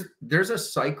 So there's a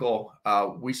cycle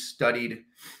we studied,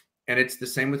 and it's the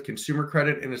same with consumer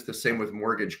credit, and it's the same with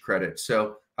mortgage credit.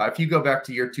 So if you go back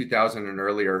to year 2000 and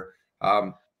earlier,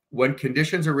 when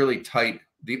conditions are really tight,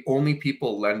 the only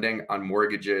people lending on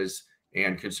mortgages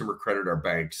and consumer credit are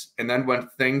banks. And then when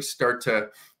things start to,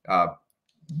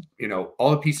 you know,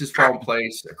 all the pieces fall in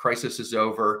place, a crisis is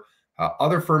over,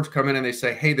 other firms come in and they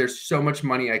say, hey, there's so much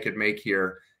money I could make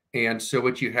here. And so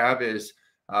what you have is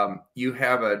you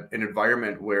have an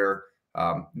environment where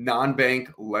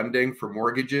non-bank lending for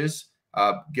mortgages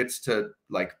gets to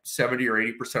like 70 or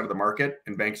 80% of the market,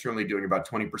 and banks are only doing about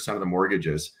 20% of the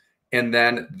mortgages. And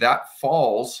then that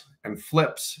falls and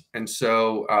flips. And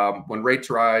so when rates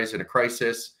rise in a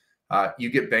crisis, you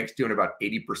get banks doing about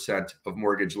 80% of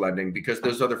mortgage lending because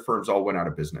those other firms all went out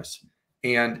of business.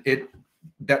 And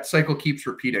that cycle keeps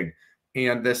repeating.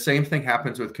 And the same thing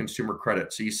happens with consumer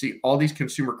credit. So you see all these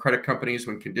consumer credit companies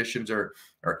when conditions are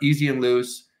easy and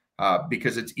loose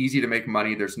because it's easy to make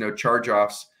money. There's no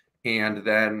charge-offs. And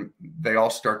then they all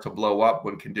start to blow up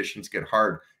when conditions get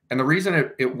hard. And the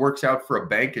reason it works out for a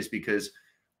bank is because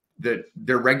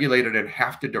they're regulated and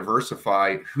have to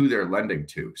diversify who they're lending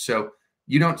to. So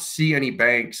you don't see any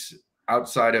banks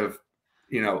outside of,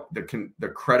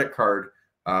 the credit card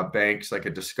banks like a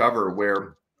Discover,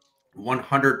 where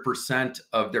 100%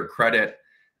 of their credit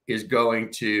is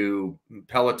going to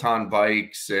Peloton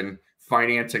bikes and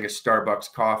financing a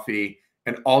Starbucks coffee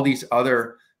and all these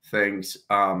other things.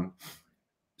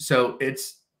 So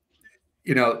it's,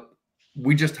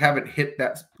 we just haven't hit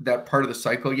that part of the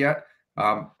cycle yet.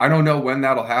 I don't know when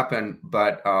that'll happen,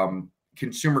 but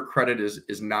consumer credit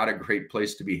is not a great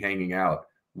place to be hanging out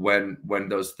when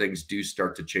those things do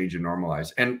start to change and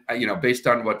normalize. And based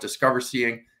on what Discover's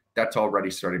seeing, that's already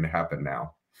starting to happen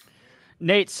now.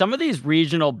 Nate, some of these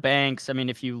regional banks, I mean,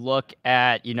 if you look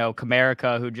at,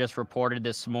 Comerica, who just reported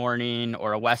this morning,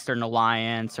 or a Western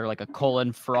Alliance, or like a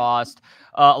Cullen Frost,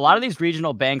 a lot of these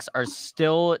regional banks are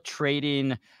still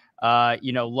trading,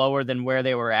 lower than where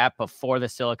they were at before the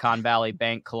Silicon Valley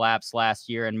Bank collapse last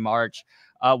year in March.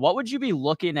 What would you be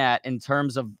looking at in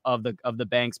terms of the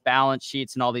bank's balance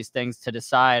sheets and all these things to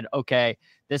decide, okay,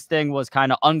 this thing was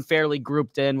kind of unfairly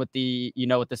grouped in with the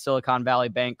Silicon Valley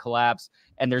Bank collapse,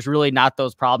 and there's really not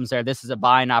those problems there. This is a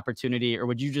buying opportunity, or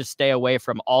would you just stay away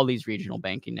from all these regional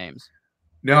banking names?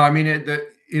 No, I mean,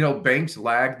 banks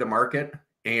lag the market.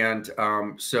 And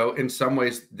so in some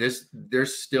ways,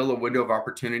 there's still a window of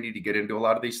opportunity to get into a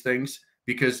lot of these things,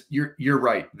 because you're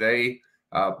right. They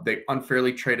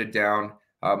unfairly traded down.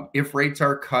 If rates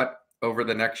are cut over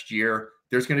the next year,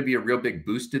 there's going to be a real big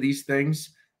boost to these things.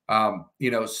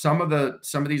 Some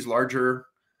of these larger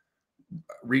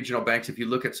regional banks, if you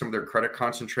look at some of their credit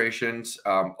concentrations,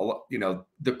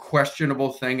 the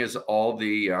questionable thing is all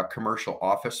the commercial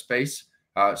office space.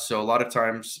 So a lot of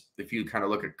times, if you kind of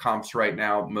look at comps right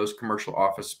now, most commercial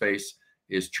office space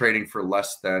is trading for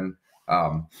less than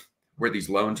where these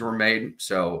loans were made.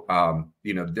 So,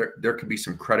 there could be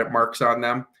some credit marks on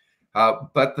them.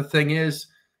 But the thing is,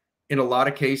 in a lot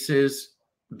of cases,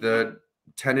 the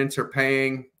tenants are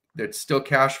paying, that's still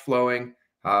cash flowing.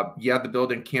 The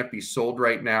building can't be sold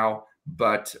right now,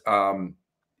 but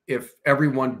if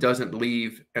everyone doesn't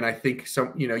leave, and I think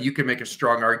you can make a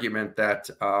strong argument that,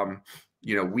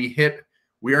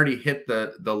 we already hit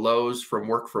the lows from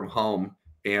work from home,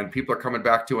 and people are coming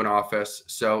back to an office.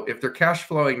 So if they're cash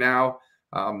flowing now,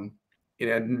 and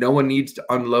no one needs to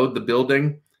unload the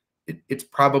building, it's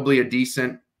probably a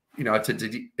decent,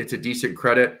 it's a decent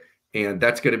credit, and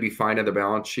that's going to be fine in the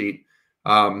balance sheet.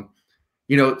 Some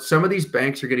of these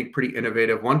banks are getting pretty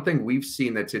innovative. One thing we've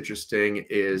seen that's interesting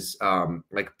is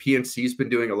like PNC's been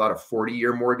doing a lot of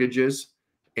 40-year mortgages.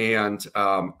 And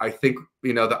I think,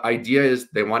 the idea is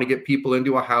they want to get people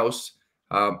into a house.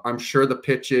 I'm sure the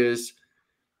pitch is,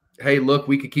 hey, look,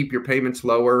 we could keep your payments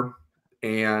lower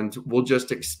and we'll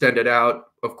just extend it out.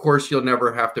 Of course, you'll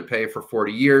never have to pay for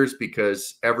 40 years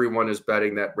because everyone is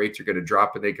betting that rates are going to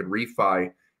drop and they can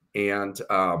refi. And,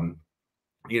 so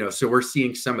we're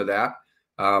seeing some of that.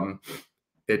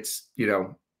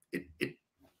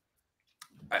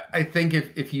 I think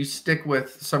if you stick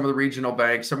with some of the regional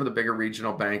banks, some of the bigger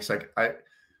regional banks,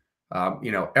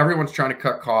 everyone's trying to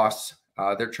cut costs.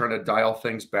 They're trying to dial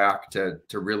things back to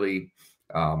really,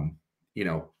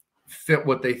 fit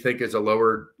what they think is a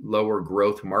lower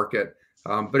growth market.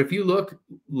 But if you look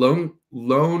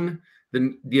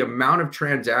the amount of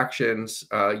transactions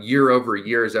year over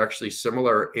year is actually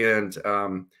similar. And,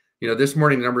 this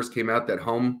morning the numbers came out that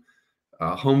home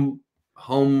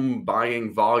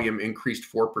buying volume increased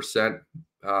 4%,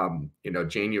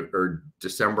 January or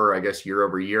December, I guess, year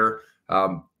over year.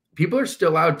 People are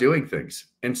still out doing things.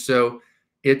 And so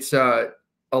it's a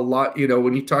lot,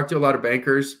 when you talk to a lot of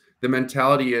bankers, the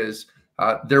mentality is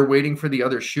they're waiting for the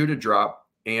other shoe to drop.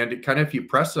 And if you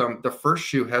press them, the first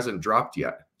shoe hasn't dropped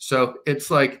yet. So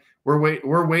it's like,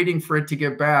 we're waiting for it to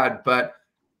get bad, but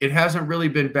it hasn't really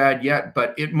been bad yet,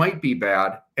 but it might be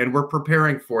bad. And we're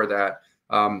preparing for that.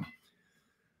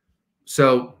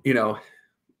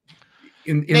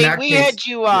 In Nate, that case,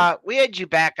 we had you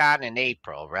back on in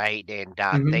April, right? And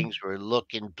things were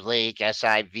looking bleak,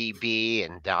 SIVB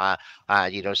and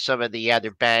some of the other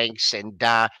banks, and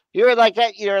you're like,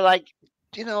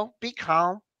 be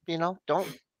calm, don't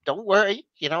worry,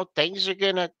 things are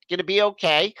gonna be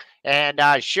okay. And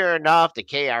sure enough, the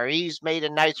KRE's made a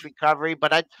nice recovery.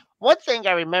 But one thing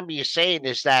I remember you saying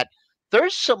is that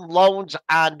there's some loans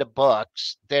on the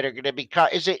books that are going to be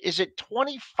cut. Is it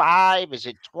 25? Is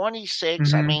it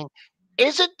 26? I mean,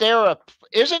 isn't there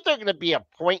going to be a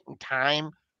point in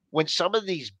time when some of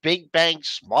these big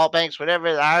banks, small banks,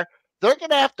 whatever they are, they're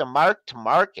going to have to mark to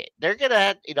market? They're going to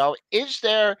have,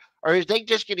 or is they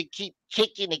just going to keep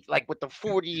kicking it, like with the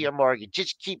 40-year mortgage,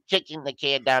 just keep kicking the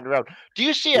can down the road? Do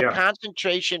you see a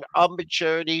concentration of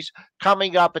maturities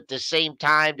coming up at the same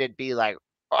time that'd be like,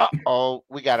 uh-oh,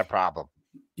 we got a problem?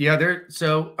 Yeah,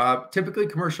 so typically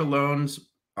commercial loans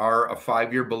are a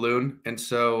 5-year balloon, and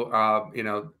so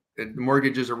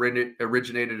mortgages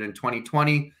originated in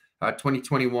 2020,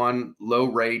 2021, low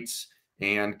rates,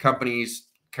 and companies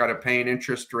kind of paying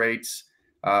interest rates,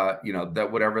 that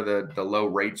whatever the low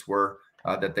rates were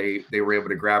that they were able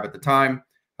to grab at the time.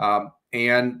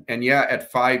 And yeah,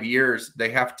 at 5 years,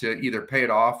 they have to either pay it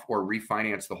off or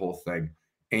refinance the whole thing.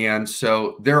 And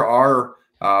so there are,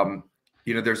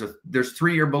 there's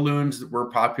 3-year balloons that were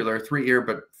popular, 3-year,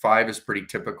 but 5 is pretty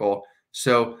typical.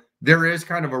 So there is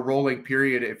kind of a rolling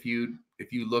period. If you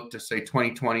look to say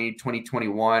 2020,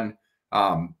 2021,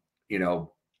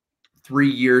 3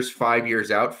 years, 5 years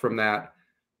out from that,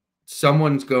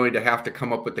 someone's going to have to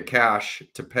come up with the cash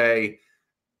to pay,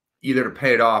 either to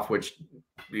pay it off, which,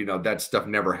 that stuff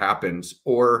never happens,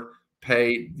 or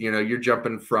pay, you're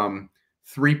jumping from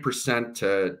 3%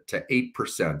 to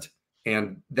 8%.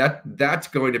 And that's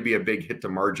going to be a big hit to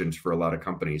margins for a lot of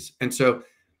companies. And so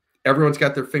everyone's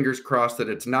got their fingers crossed that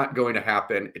it's not going to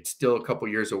happen. It's still a couple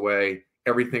years away.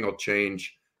 Everything will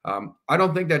change. I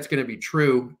don't think that's going to be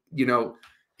true.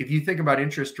 If you think about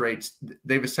interest rates,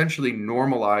 they've essentially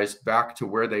normalized back to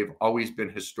where they've always been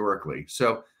historically.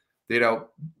 So,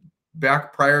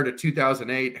 back prior to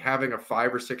 2008, having a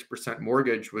 5 or 6%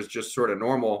 mortgage was just sort of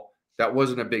normal. That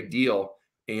wasn't a big deal.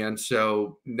 And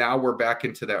so now we're back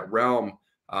into that realm.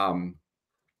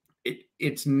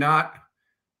 It's not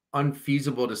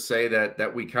unfeasible to say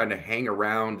that we kind of hang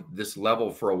around this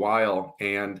level for a while.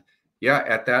 And yeah,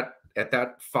 at that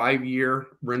 5-year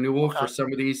renewal for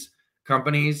some of these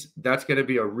companies, that's going to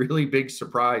be a really big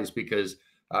surprise because,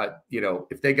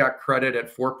 if they got credit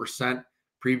at 4%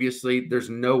 previously, there's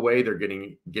no way they're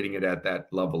getting it at that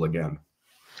level again.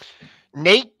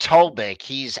 Nate Tobik,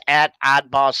 he's at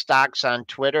Oddballstocks on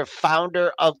Twitter,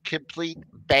 founder of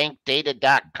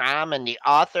CompleteBankData.com and the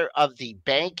author of the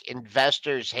Bank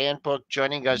Investor's Handbook,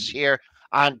 joining us here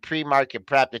on PreMarket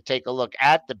Prep to take a look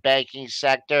at the banking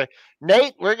sector.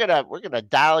 Nate, we're gonna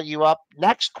dial you up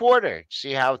next quarter,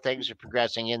 see how things are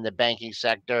progressing in the banking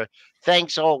sector.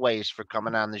 Thanks always for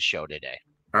coming on the show today.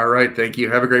 All right, thank you.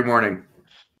 Have a great morning.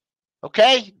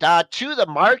 Okay, to the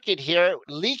market here,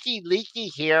 leaky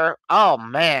here. Oh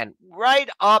man, right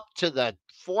up to the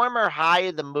former high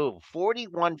of the move,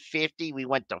 41.50. We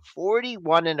went to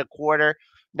 41.25.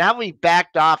 Now we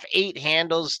backed off 8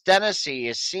 handles. Dennis, are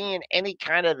you seeing any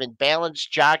kind of imbalance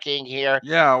jockeying here?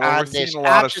 Yeah, well, we're on this seeing a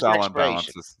lot of options sell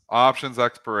expiration? imbalances. Options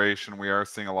expiration, we are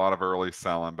seeing a lot of early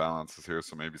sell imbalances here.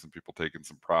 So maybe some people taking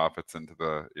some profits into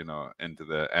the, into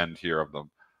the end here of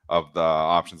the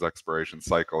options expiration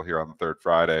cycle here on the third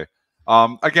Friday.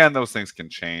 Again, those things can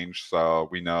change. So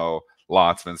we know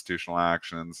lots of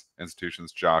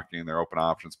institutions jockeying their open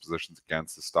options positions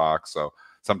against the stock. So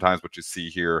sometimes what you see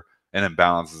here in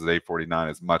imbalances at 8:49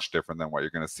 is much different than what you're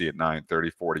going to see at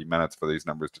 9:30, 40 minutes for these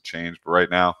numbers to change. But right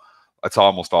now, it's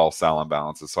almost all sell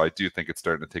imbalances. So I do think it's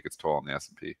starting to take its toll on the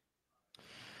S&P.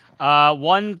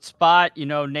 One spot,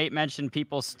 Nate mentioned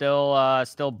people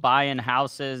still buying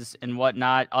houses and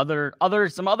whatnot.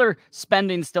 Some other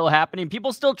spending still happening.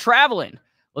 People still traveling.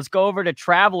 Let's go over to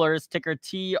Travelers, ticker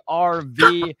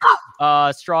TRV,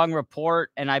 strong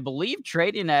report, and I believe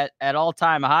trading at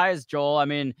all-time highs, Joel. I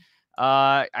mean,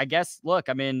 I guess, look,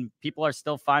 I mean, people are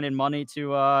still finding money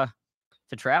to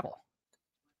travel.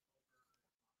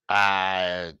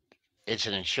 It's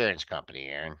an insurance company,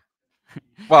 Aaron.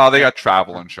 Well, they got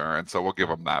travel insurance, so we'll give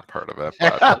them that part of it.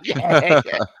 But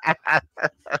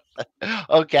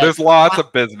okay. There's lots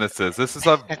of businesses. This is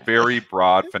a very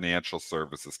broad financial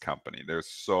services company. There's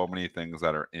so many things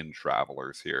that are in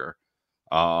Travelers here.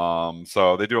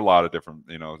 So they do a lot of different,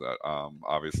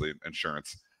 obviously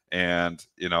insurance. And,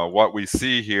 what we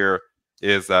see here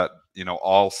is that,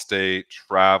 Allstate,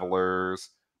 Travelers,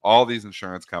 all these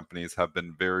insurance companies have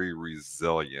been very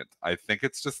resilient. I think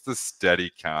it's just the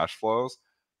steady cash flows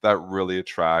that really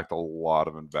attract a lot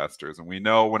of investors. And we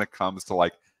know when it comes to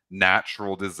like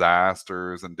natural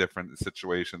disasters and different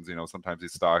situations, sometimes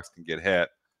these stocks can get hit,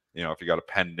 if you got a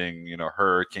pending,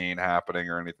 hurricane happening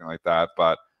or anything like that.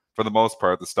 But for the most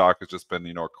part, the stock has just been,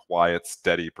 a quiet,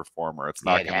 steady performer. It's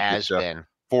not going to get you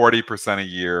 40% a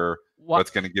year, but it's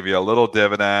going to give you a little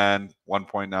dividend,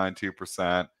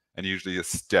 1.92%. And usually a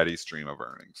steady stream of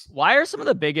earnings. Why are some of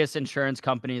the biggest insurance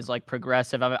companies like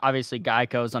Progressive, obviously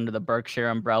Geico's under the Berkshire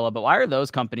umbrella, but why are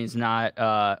those companies not?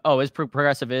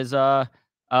 Progressive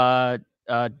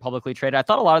publicly traded? I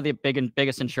thought a lot of the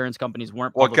biggest insurance companies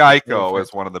weren't. Well, Geico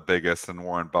is one of the biggest, and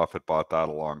Warren Buffett bought that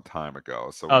a long time ago.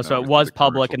 So so it was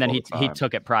public, and then he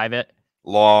took it private.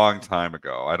 long time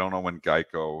ago. I don't know when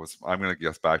Geico was. I'm going to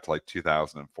guess back to like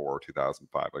 2004,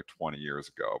 2005, like 20 years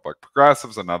ago. But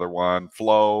Progressive's another one.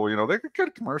 Flow, they get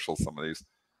good commercials, some of these.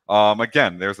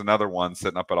 Again, there's another one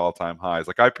sitting up at all-time highs.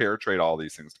 Like I pair trade all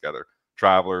these things together.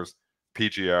 Travelers,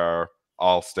 PGR,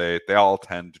 Allstate, they all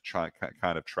tend to try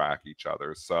kind of track each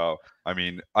other. So, I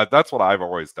mean, that's what I've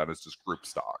always done, is just group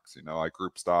stocks. I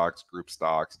group stocks,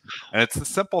 and it's the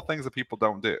simple things that people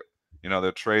don't do.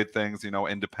 They'll trade things,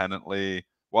 independently.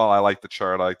 Well, I like the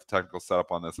chart, I like the technical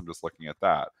setup on this, I'm just looking at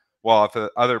that. Well, if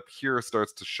the other peer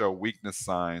starts to show weakness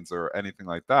signs or anything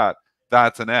like that,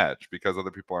 that's an edge because other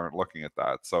people aren't looking at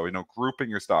that. So, grouping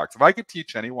your stocks. If I could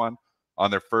teach anyone on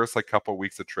their first couple of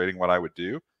weeks of trading, what I would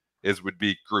do would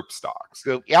be group stocks.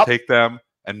 Yep. Take them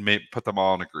and put them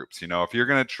all into groups. If you're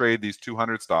going to trade these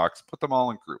 200 stocks, put them all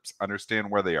in groups.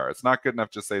 Understand where they are. It's not good enough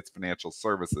to say it's financial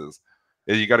services.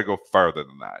 You got to go farther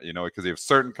than that, because you have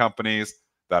certain companies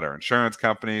that are insurance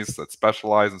companies that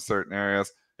specialize in certain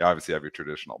areas. You obviously have your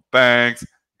traditional banks, you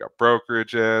got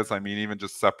brokerages. I mean, even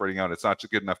just separating out, it's not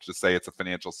just good enough to say it's a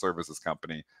financial services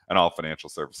company and all financial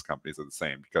service companies are the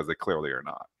same, because they clearly are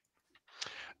not.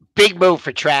 Big move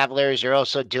for Travelers. They're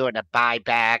also doing a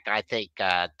buyback. I think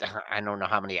I don't know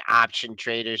how many option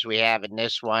traders we have in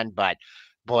this one, but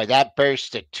boy, that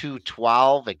burst to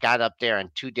 212. It got up there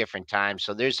on 2 different times.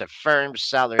 So there's a firm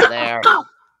seller there.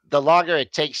 The longer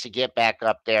it takes to get back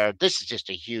up there, this is just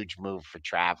a huge move for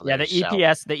Travelers.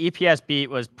 Yeah, the EPS beat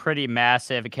was pretty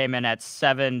massive. It came in at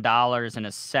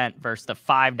 $7.01 versus the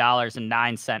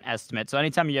 $5.09 estimate. So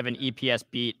anytime you have an EPS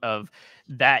beat of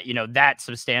that, that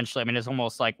substantially, I mean, it's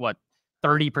almost like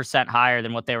 30% higher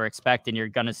than what they were expecting, you're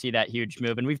going to see that huge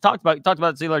move. And we've talked about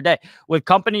this the other day with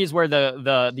companies where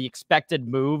the expected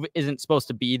move isn't supposed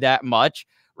to be that much,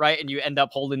 right? And you end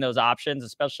up holding those options,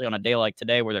 especially on a day like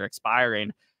today where they're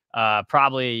expiring.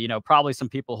 Probably some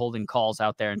people holding calls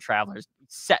out there, and Travelers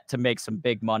set to make some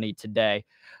big money today.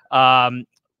 We're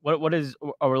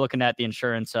looking at the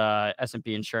insurance,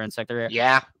 S&P insurance sector here.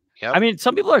 Yeah. Yep. I mean,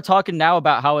 some people are talking now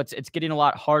about how it's getting a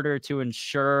lot harder to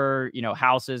insure,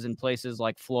 houses in places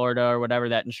like Florida or whatever.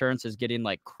 That insurance is getting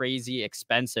crazy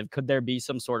expensive. Could there be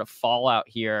some sort of fallout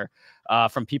here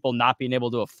from people not being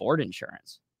able to afford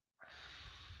insurance?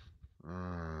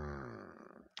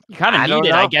 You kind of need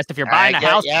it, I guess, if you're buying a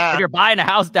house. Yeah. If you're buying a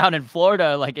house down in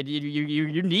Florida,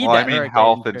 you need that. I mean,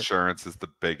 health insurance is the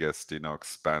biggest,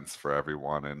 expense for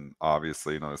everyone, and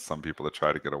obviously, there's some people that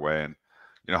try to get away and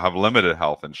have limited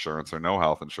health insurance or no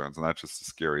health insurance, and that's just a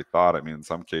scary thought. I mean, in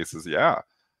some cases, yeah,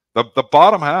 the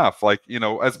bottom half,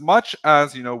 as much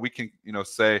as we can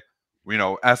say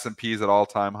S&P's at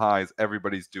all-time highs,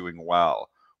 everybody's doing well.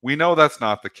 We know that's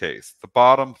not the case. The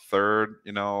bottom third,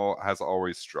 has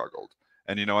always struggled.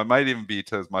 And, it might even be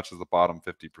to as much as the bottom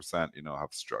 50%,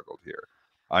 have struggled here.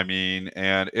 I mean,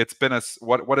 and it's been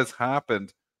what has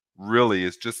happened really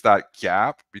is just that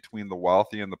gap between the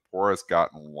wealthy and the poor has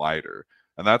gotten wider.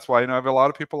 And that's why, I have a lot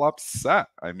of people upset.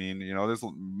 I mean, there's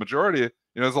a majority,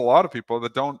 there's a lot of people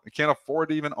that can't afford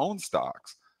to even own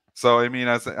stocks. So, I mean,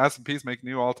 as the S&P's make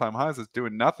new all-time highs, it's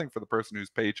doing nothing for the person who's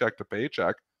paycheck to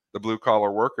paycheck, the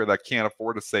blue-collar worker that can't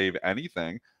afford to save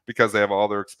anything because they have all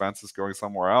their expenses going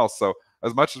somewhere else. So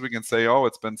as much as we can say, oh,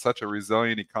 it's been such a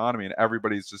resilient economy and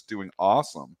everybody's just doing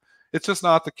awesome, it's just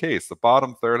not the case. The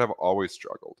bottom third have always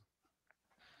struggled.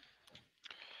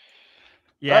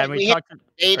 Yeah, and we talked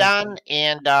on,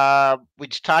 and we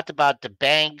just talked about the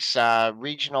banks,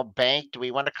 regional bank. Do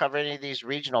we want to cover any of these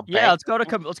regional banks? Yeah, let's go to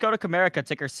Comerica.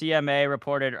 Ticker CMA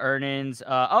reported earnings.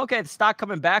 Okay, the stock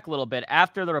coming back a little bit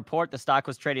after the report. The stock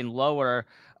was trading lower.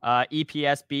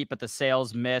 EPS beat, but the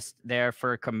sales missed there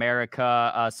for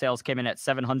Comerica. Sales came in at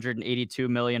 $782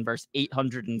 million versus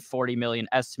 $840 million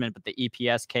estimate, but the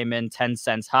EPS came in 10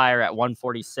 cents higher at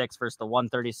 146 versus the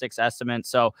 136 estimate.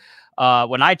 So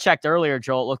when I checked earlier,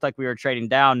 Joel, it looked like we were trading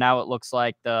down. Now it looks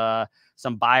like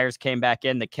some buyers came back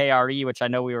in. The KRE, which I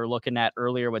know we were looking at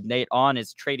earlier with Nate on,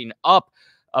 is trading up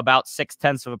about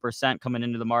 0.6% coming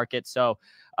into the market. So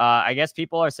I guess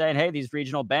people are saying, hey, these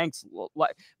regional banks,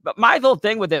 but my whole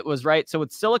thing with it was, right, so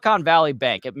with Silicon Valley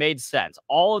Bank, it made sense.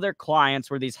 All of their clients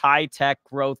were these high-tech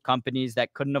growth companies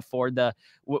that couldn't afford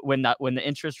when the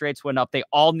interest rates went up, they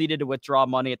all needed to withdraw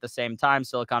money at the same time.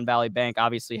 Silicon Valley Bank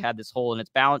obviously had this hole in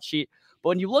its balance sheet. But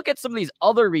when you look at some of these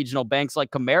other regional banks like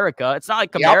Comerica, it's not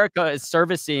like Comerica is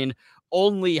servicing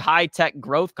only high-tech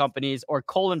growth companies, or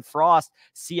Colin Frost,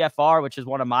 CFR, which is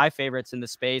one of my favorites in the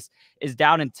space, is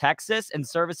down in Texas and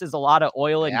services a lot of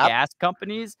oil and gas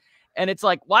companies. And it's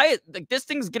like, why this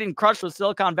thing's getting crushed with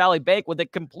Silicon Valley Bank with a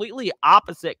completely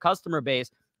opposite customer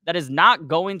base. that is not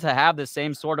going to have the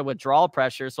same sort of withdrawal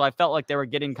pressure. So I felt like they were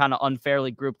getting kind of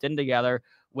unfairly grouped in together,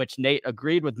 which Nate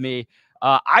agreed with me.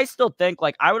 I still think,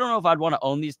 like, I don't know if I'd want to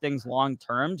own these things long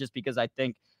term, just because I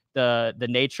think the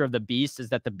nature of the beast is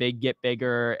that the big get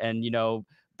bigger, and, you know,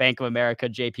 Bank of America,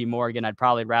 JP Morgan, I'd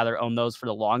probably rather own those for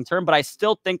the long term. But I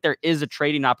still think there is a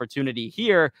trading opportunity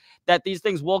here, that these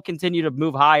things will continue to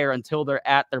move higher until they're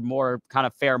at their more kind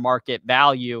of fair market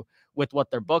value with what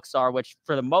their books are, which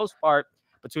for the most part,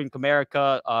 between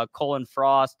Comerica, Cullen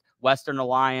Frost, Western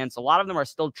Alliance, a lot of them are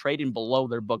still trading below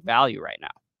their book value right now.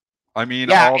 I mean,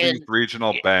 Yeah, all these and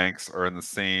regional banks are in the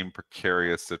same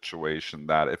precarious situation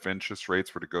that if interest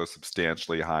rates were to go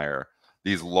substantially higher,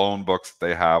 these loan books that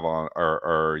they have on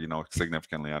are you know,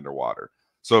 significantly underwater.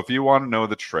 So if you want to know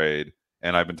the trade,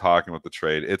 and I've been talking with the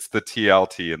trade, it's the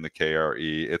TLT and the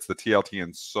KRE. It's the TLT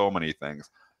in so many things.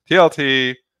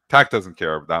 TLT, Tech doesn't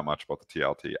care that much about the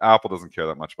TLT. Apple doesn't care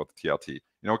that much about the TLT. You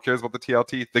know what cares about the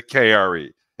TLT? The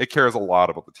KRE. It cares a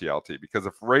lot about the TLT, because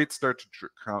if rates start to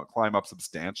climb up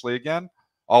substantially again,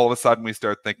 all of a sudden we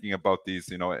start thinking about these,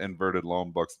 you know, inverted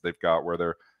loan books that they've got where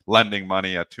they're lending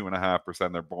money at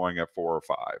 2.5%, they're borrowing at 4 or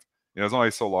 5. You know, there's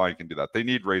only so long you can do that. They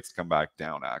need rates to come back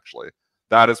down, actually.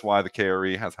 That is why the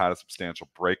KRE has had a substantial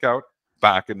breakout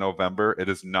back in November. It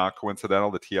is not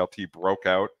coincidental. The TLT broke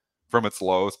out from its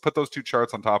lows. Put those two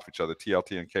charts on top of each other,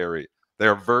 TLT and KRE. They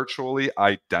are virtually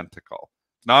identical.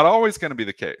 It's not always going to be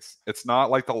the case. It's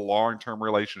not like the long-term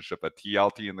relationship that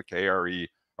TLT and the KRE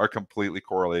are completely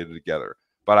correlated together.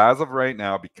 But as of right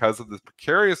now, because of the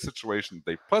precarious situation that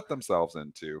they put themselves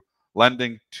into,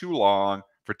 lending too long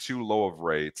for too low of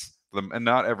rates, and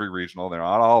not every regional, they're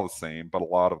not all the same, but a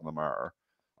lot of them are.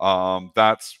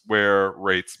 That's where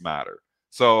rates matter.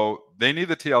 So they need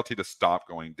the TLT to stop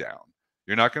going down.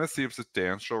 You're not going to see a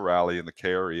substantial rally in the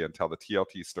KRE until the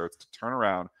TLT starts to turn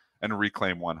around and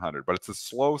reclaim 100. But it's a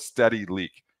slow, steady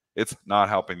leak. It's not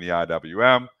helping the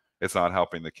IWM. It's not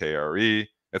helping the KRE.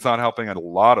 It's not helping a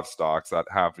lot of stocks that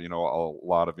have, you know, a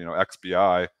lot of, you know,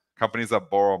 XBI companies that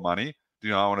borrow money do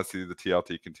not want to see the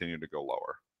TLT continue to go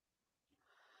lower.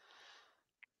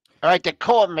 All right, the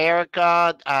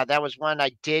Co-America, that was one I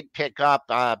did pick up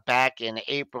back in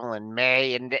April and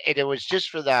May, and it was just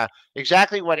for the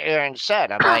exactly what Aaron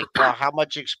said. I'm like, well, how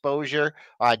much exposure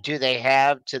do they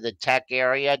have to the tech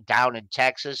area down in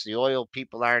Texas? The oil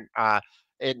people aren't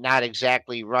not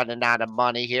exactly running out of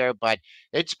money here, but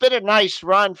it's been a nice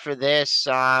run for this.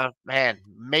 Man,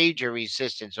 major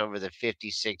resistance over the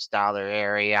 $56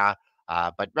 area,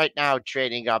 but right now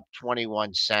trading up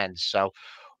 21 cents. So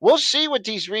we'll see with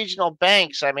these regional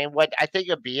banks. I mean, what I think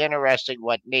it'd be interesting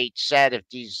what Nate said, if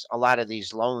a lot of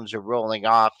these loans are rolling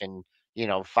off in,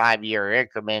 5-year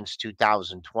increments.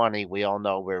 2020, we all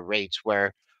know where rates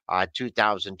were.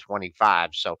 2025.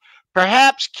 So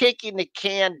perhaps kicking the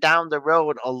can down the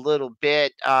road a little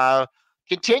bit.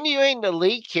 Continuing the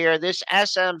leak here, this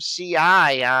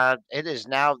SMCI, it is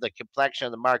now the complexion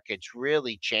of the market's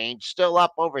really changed. Still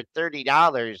up over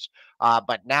 $30,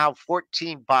 but now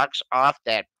 $14 off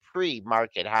that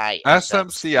pre-market high SMCI.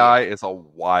 SMCI is a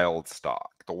wild stock.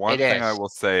 The It one thing I is. will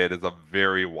say, it is a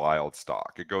very wild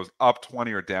stock. It goes up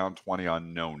 20 or down 20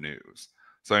 on no news.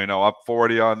 So, you know, up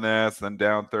 40 on this, then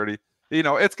down 30. You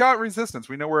know, it's got resistance.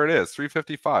 We know where it is,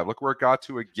 355. Look where it got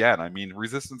to again. I mean,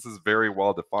 resistance is very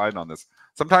well defined on this.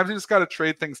 Sometimes you just got to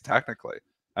trade things technically.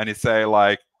 And you say,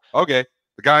 like, okay,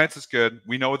 the guidance is good.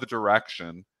 We know the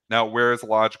direction. Now, where is the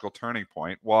logical turning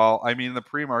point? Well, I mean, the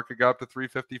pre-market got up to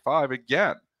 355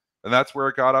 again. And that's where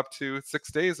it got up to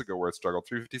 6 days ago, where it struggled,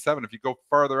 357. If you go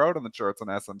farther out on the charts on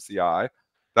SMCI,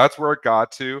 that's where it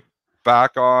got to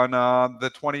back on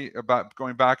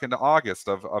going back into August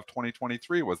of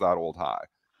 2023 was that old high.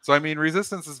 So, I mean,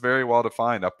 resistance is very well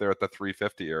defined up there at the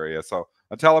 350 area. So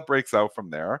until it breaks out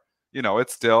from there, you know,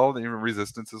 it's still, the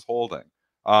resistance is holding.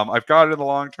 I've got it in the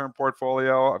long-term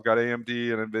portfolio. I've got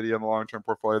AMD and NVIDIA in the long-term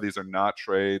portfolio. These are not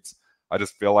trades. I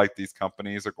just feel like these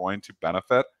companies are going to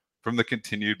benefit from the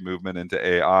continued movement into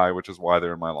AI, which is why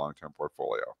they're in my long-term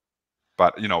portfolio.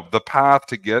 But, you know, the path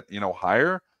to get, you know,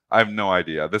 higher, I have no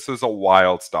idea. This is a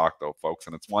wild stock though, folks.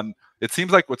 And it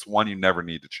seems like it's one you never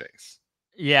need to chase.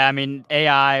 Yeah, I mean,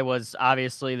 AI was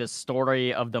obviously the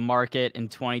story of the market in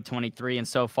 2023, and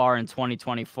so far in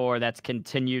 2024, that's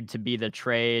continued to be the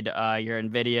trade. Your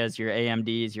NVIDIAs, your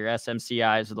AMDs, your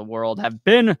SMCIs of the world have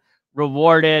been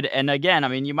rewarded. And again, I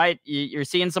mean, you're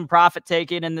seeing some profit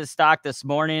taking in this stock this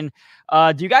morning.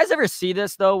 Do you guys ever see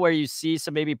this though, where you see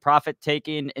some maybe profit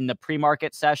taking in the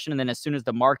pre-market session, and then as soon as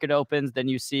the market opens, then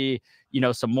you see,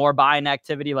 some more buying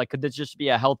activity? Like, could this just be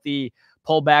a healthy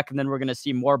pullback and then we're going to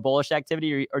see more bullish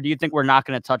activity, or do you think we're not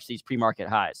going to touch these pre-market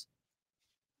highs?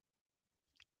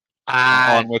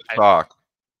 On which stock?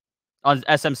 On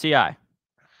SMCI.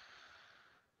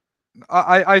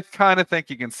 I kind of think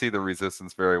you can see the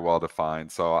resistance very well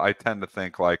defined. So I tend to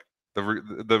think like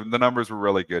the numbers were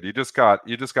really good. You just got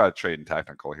to trade in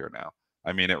technical here now.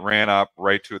 I mean, it ran up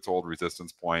right to its old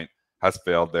resistance point, has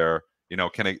failed there.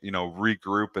 Can it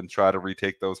regroup and try to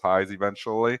retake those highs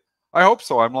eventually? I hope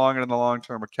so. I'm long in the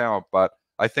long-term account, but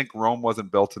I think Rome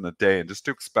wasn't built in a day, and just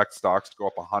to expect stocks to go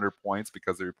up 100 points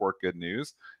because they report good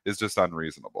news is just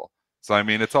unreasonable. So I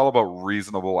mean, it's all about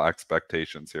reasonable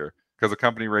expectations here. Because a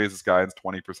company raises guidance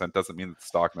 20% doesn't mean that the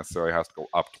stock necessarily has to go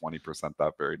up 20%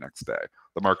 that very next day.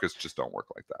 The markets just don't work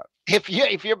like that.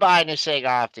 If you're buying this thing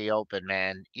off the open,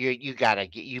 man, you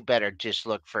better just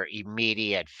look for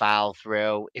immediate follow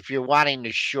through. If you're wanting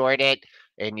to short it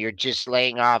and you're just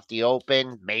laying off the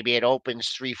open, maybe it opens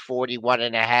 341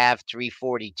 and a half,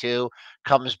 342,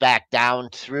 comes back down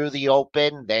through the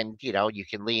open, then you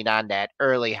can lean on that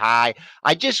early high.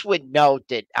 I just would note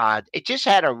that it just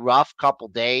had a rough couple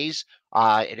days.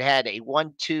 It had a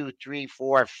 1, 2, 3,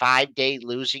 4, 5 day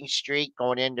losing streak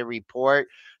going into report.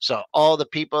 So all the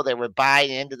people that were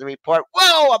buying into the report,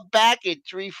 whoa, I'm back at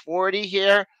 340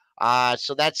 here.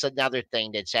 So that's another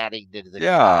thing that's adding to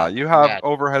the you have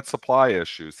overhead supply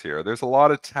issues here. There's a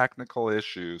lot of technical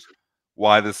issues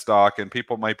why the stock, and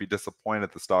people might be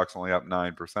disappointed the stock's only up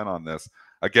 9% on this.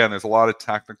 Again, there's a lot of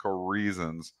technical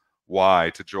reasons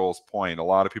why, to Joel's point, a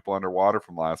lot of people underwater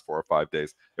from the last 4 or 5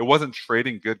 days. It wasn't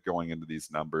trading good going into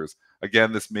these numbers.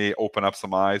 Again, this may open up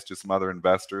some eyes to some other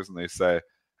investors, and they say,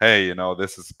 hey,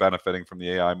 this is benefiting from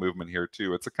the AI movement here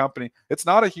too. It's a company. It's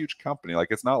not a huge company. Like,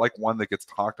 it's not like one that gets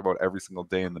talked about every single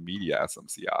day in the media,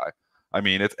 SMCI. I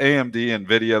mean, it's AMD,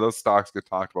 NVIDIA. Those stocks get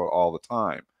talked about all the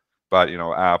time. But,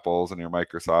 Apple's and your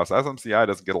Microsofts, SMCI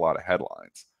doesn't get a lot of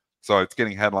headlines. So it's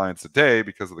getting headlines today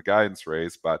because of the guidance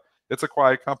raise, but it's a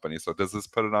quiet company. So does this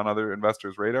put it on other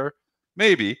investors' radar?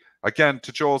 Maybe. Again,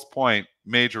 to Joel's point,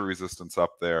 major resistance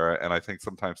up there. And I think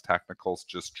sometimes technicals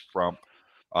just trump.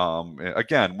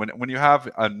 Again, when you have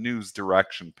a news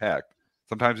direction picked,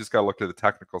 sometimes you just got to look at the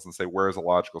technicals and say, where is a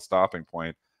logical stopping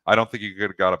point? I don't think you could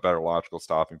have got a better logical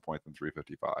stopping point than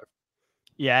 355.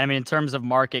 Yeah, I mean, in terms of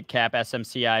market cap,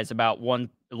 SMCI is about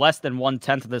less than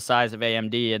 1/10 of the size of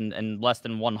AMD and less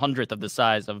than 1/100th of the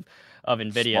size of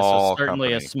NVIDIA. Small so certainly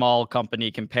company. a small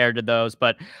company compared to those.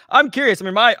 But I'm curious. I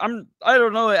mean, I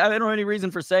don't know. I don't have any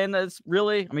reason for saying this,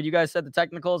 really. I mean, you guys said the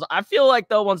technicals. I feel like,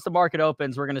 though, once the market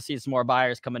opens, we're going to see some more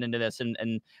buyers coming into this,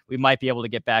 and we might be able to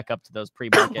get back up to those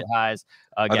pre-market highs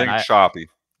again. I think choppy.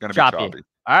 Going to be choppy.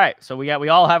 All right, so we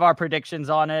all have our predictions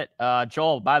on it.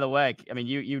 Joel, by the way, I mean,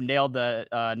 you nailed it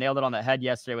on the head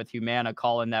yesterday with Humana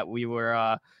calling that we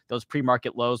were those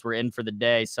pre-market lows were in for the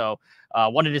day. So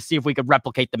wanted to see if we could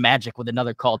replicate the magic with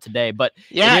another call today. But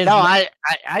yeah, no,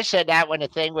 I said that when the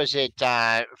thing was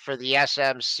at for the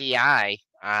SMCI.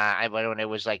 When it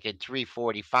was like at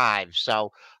 345.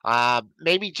 So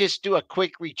maybe just do a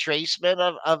quick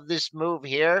retracement of this move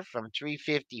here from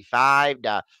 355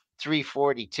 to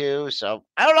 342. So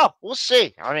I don't know. We'll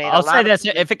see. I mean, I'll say this: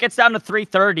 if it gets down to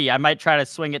 330, I might try to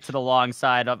swing it to the long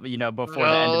side of before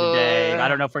the end of the day. I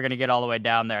don't know if we're gonna get all the way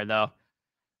down there though.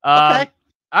 Okay.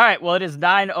 All right. Well, it is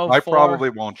 9:04. I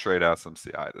probably won't trade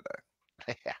SMCI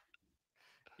today.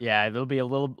 Yeah, it'll be a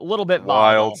little bit wild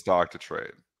volatile. Stock to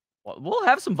trade. We'll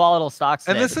have some volatile stocks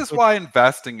today. And this is why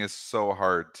investing is so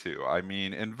hard too. I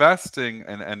mean, investing,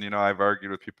 and I've argued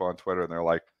with people on Twitter, and they're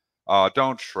like,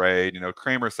 don't trade.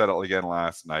 Kramer said it again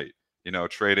last night.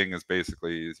 Trading is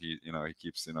basically, he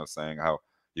keeps saying how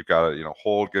you've got to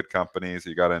hold good companies,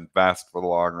 you got to invest for the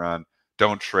long run.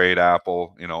 Don't trade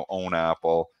Apple. Own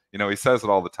Apple. He says it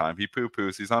all the time. He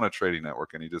poo-poos. He's on a trading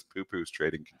network, and he just poo-poos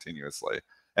trading continuously.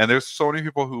 And there's so many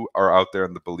people who are out there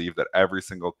and believe that every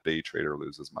single day trader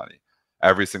loses money.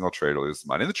 Every single trader loses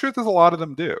money. And the truth is, a lot of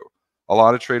them do. A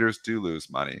lot of traders do lose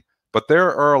money. But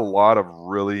there are a lot of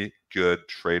really good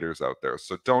traders out there.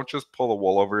 So don't just pull the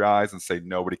wool over your eyes and say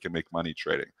nobody can make money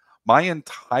trading. My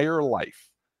entire life,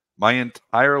 my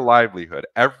entire livelihood,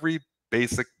 every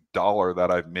basic dollar that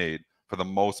I've made, for the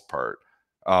most part,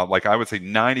 like I would say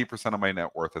 90% of my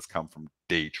net worth has come from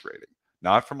day trading.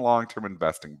 Not from long-term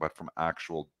investing, but from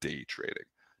actual day trading.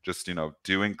 Just,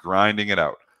 grinding it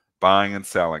out, buying and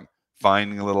selling,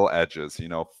 finding little edges,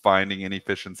 finding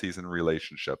inefficiencies in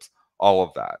relationships, all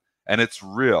of that. And it's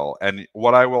real. And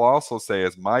what I will also say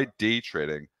is my day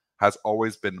trading has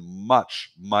always been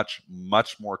much, much,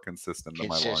 much more consistent than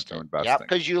my long-term investing. Yeah,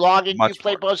 because you log in, you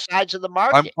play both sides of the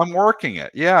market. I'm working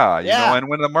it. Yeah. And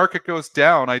when the market goes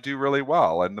down, I do really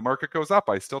well. And the market goes up,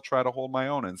 I still try to hold my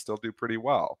own and still do pretty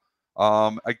well.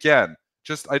 Again,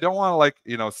 I don't want to like,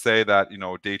 say that,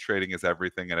 day trading is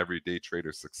everything and every day trader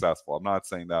is successful. I'm not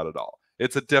saying that at all.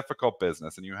 It's a difficult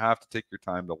business and you have to take your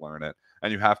time to learn it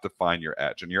and you have to find your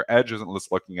edge. And your edge isn't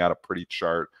just looking at a pretty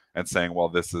chart and saying, well,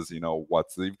 this is,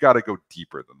 you've got to go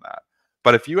deeper than that.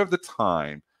 But if you have the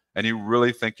time and you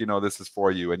really think, this is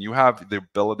for you and you have the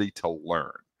ability to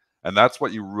learn, and that's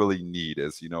what you really need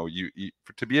is,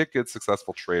 to be a good,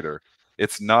 successful trader,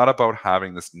 it's not about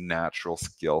having this natural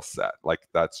skill set. Like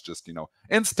that's just,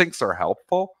 instincts are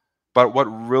helpful, but what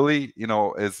really,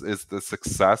 is the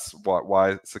success,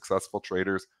 why successful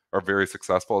traders are very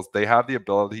successful is they have the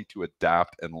ability to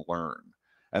adapt and learn,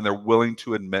 and they're willing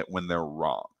to admit when they're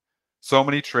wrong. So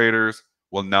many traders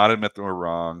will not admit they were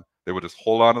wrong. They will just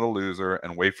hold on to the loser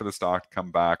and wait for the stock to come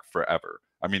back forever.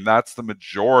 I mean, that's the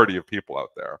majority of people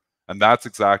out there. And that's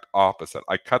exact opposite.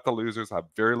 I cut the losers, have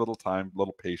very little time,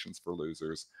 little patience for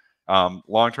losers.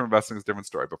 Long-term investing is a different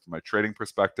story. But from my trading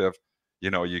perspective,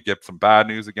 you get some bad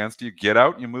news against you, get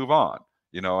out, you move on.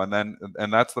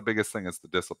 And that's the biggest thing is the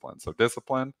discipline. So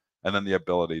discipline and then the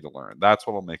ability to learn. That's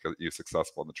what will make you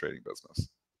successful in the trading business.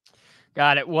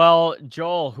 Got it. Well,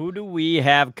 Joel, who do we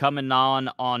have coming on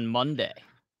Monday?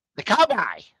 The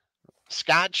cowboy,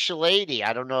 Scott Shalady.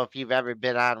 I don't know if you've ever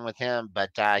been on with him,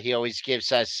 but he always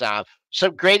gives us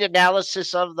some great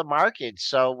analysis of the market.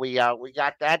 So we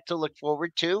got that to look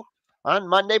forward to on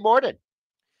Monday morning.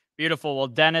 Beautiful. Well,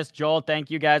 Dennis, Joel, thank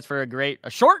you guys for a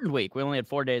shortened week. We only had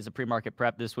 4 days of pre-market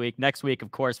prep this week. Next week,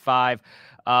 of course, 5.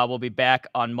 We'll be back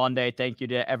on Monday. Thank you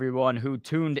to everyone who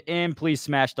tuned in. Please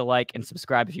smash the like and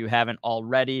subscribe if you haven't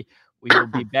already. We will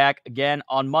be back again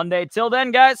on Monday. Till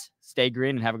then, guys, stay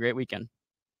green and have a great weekend.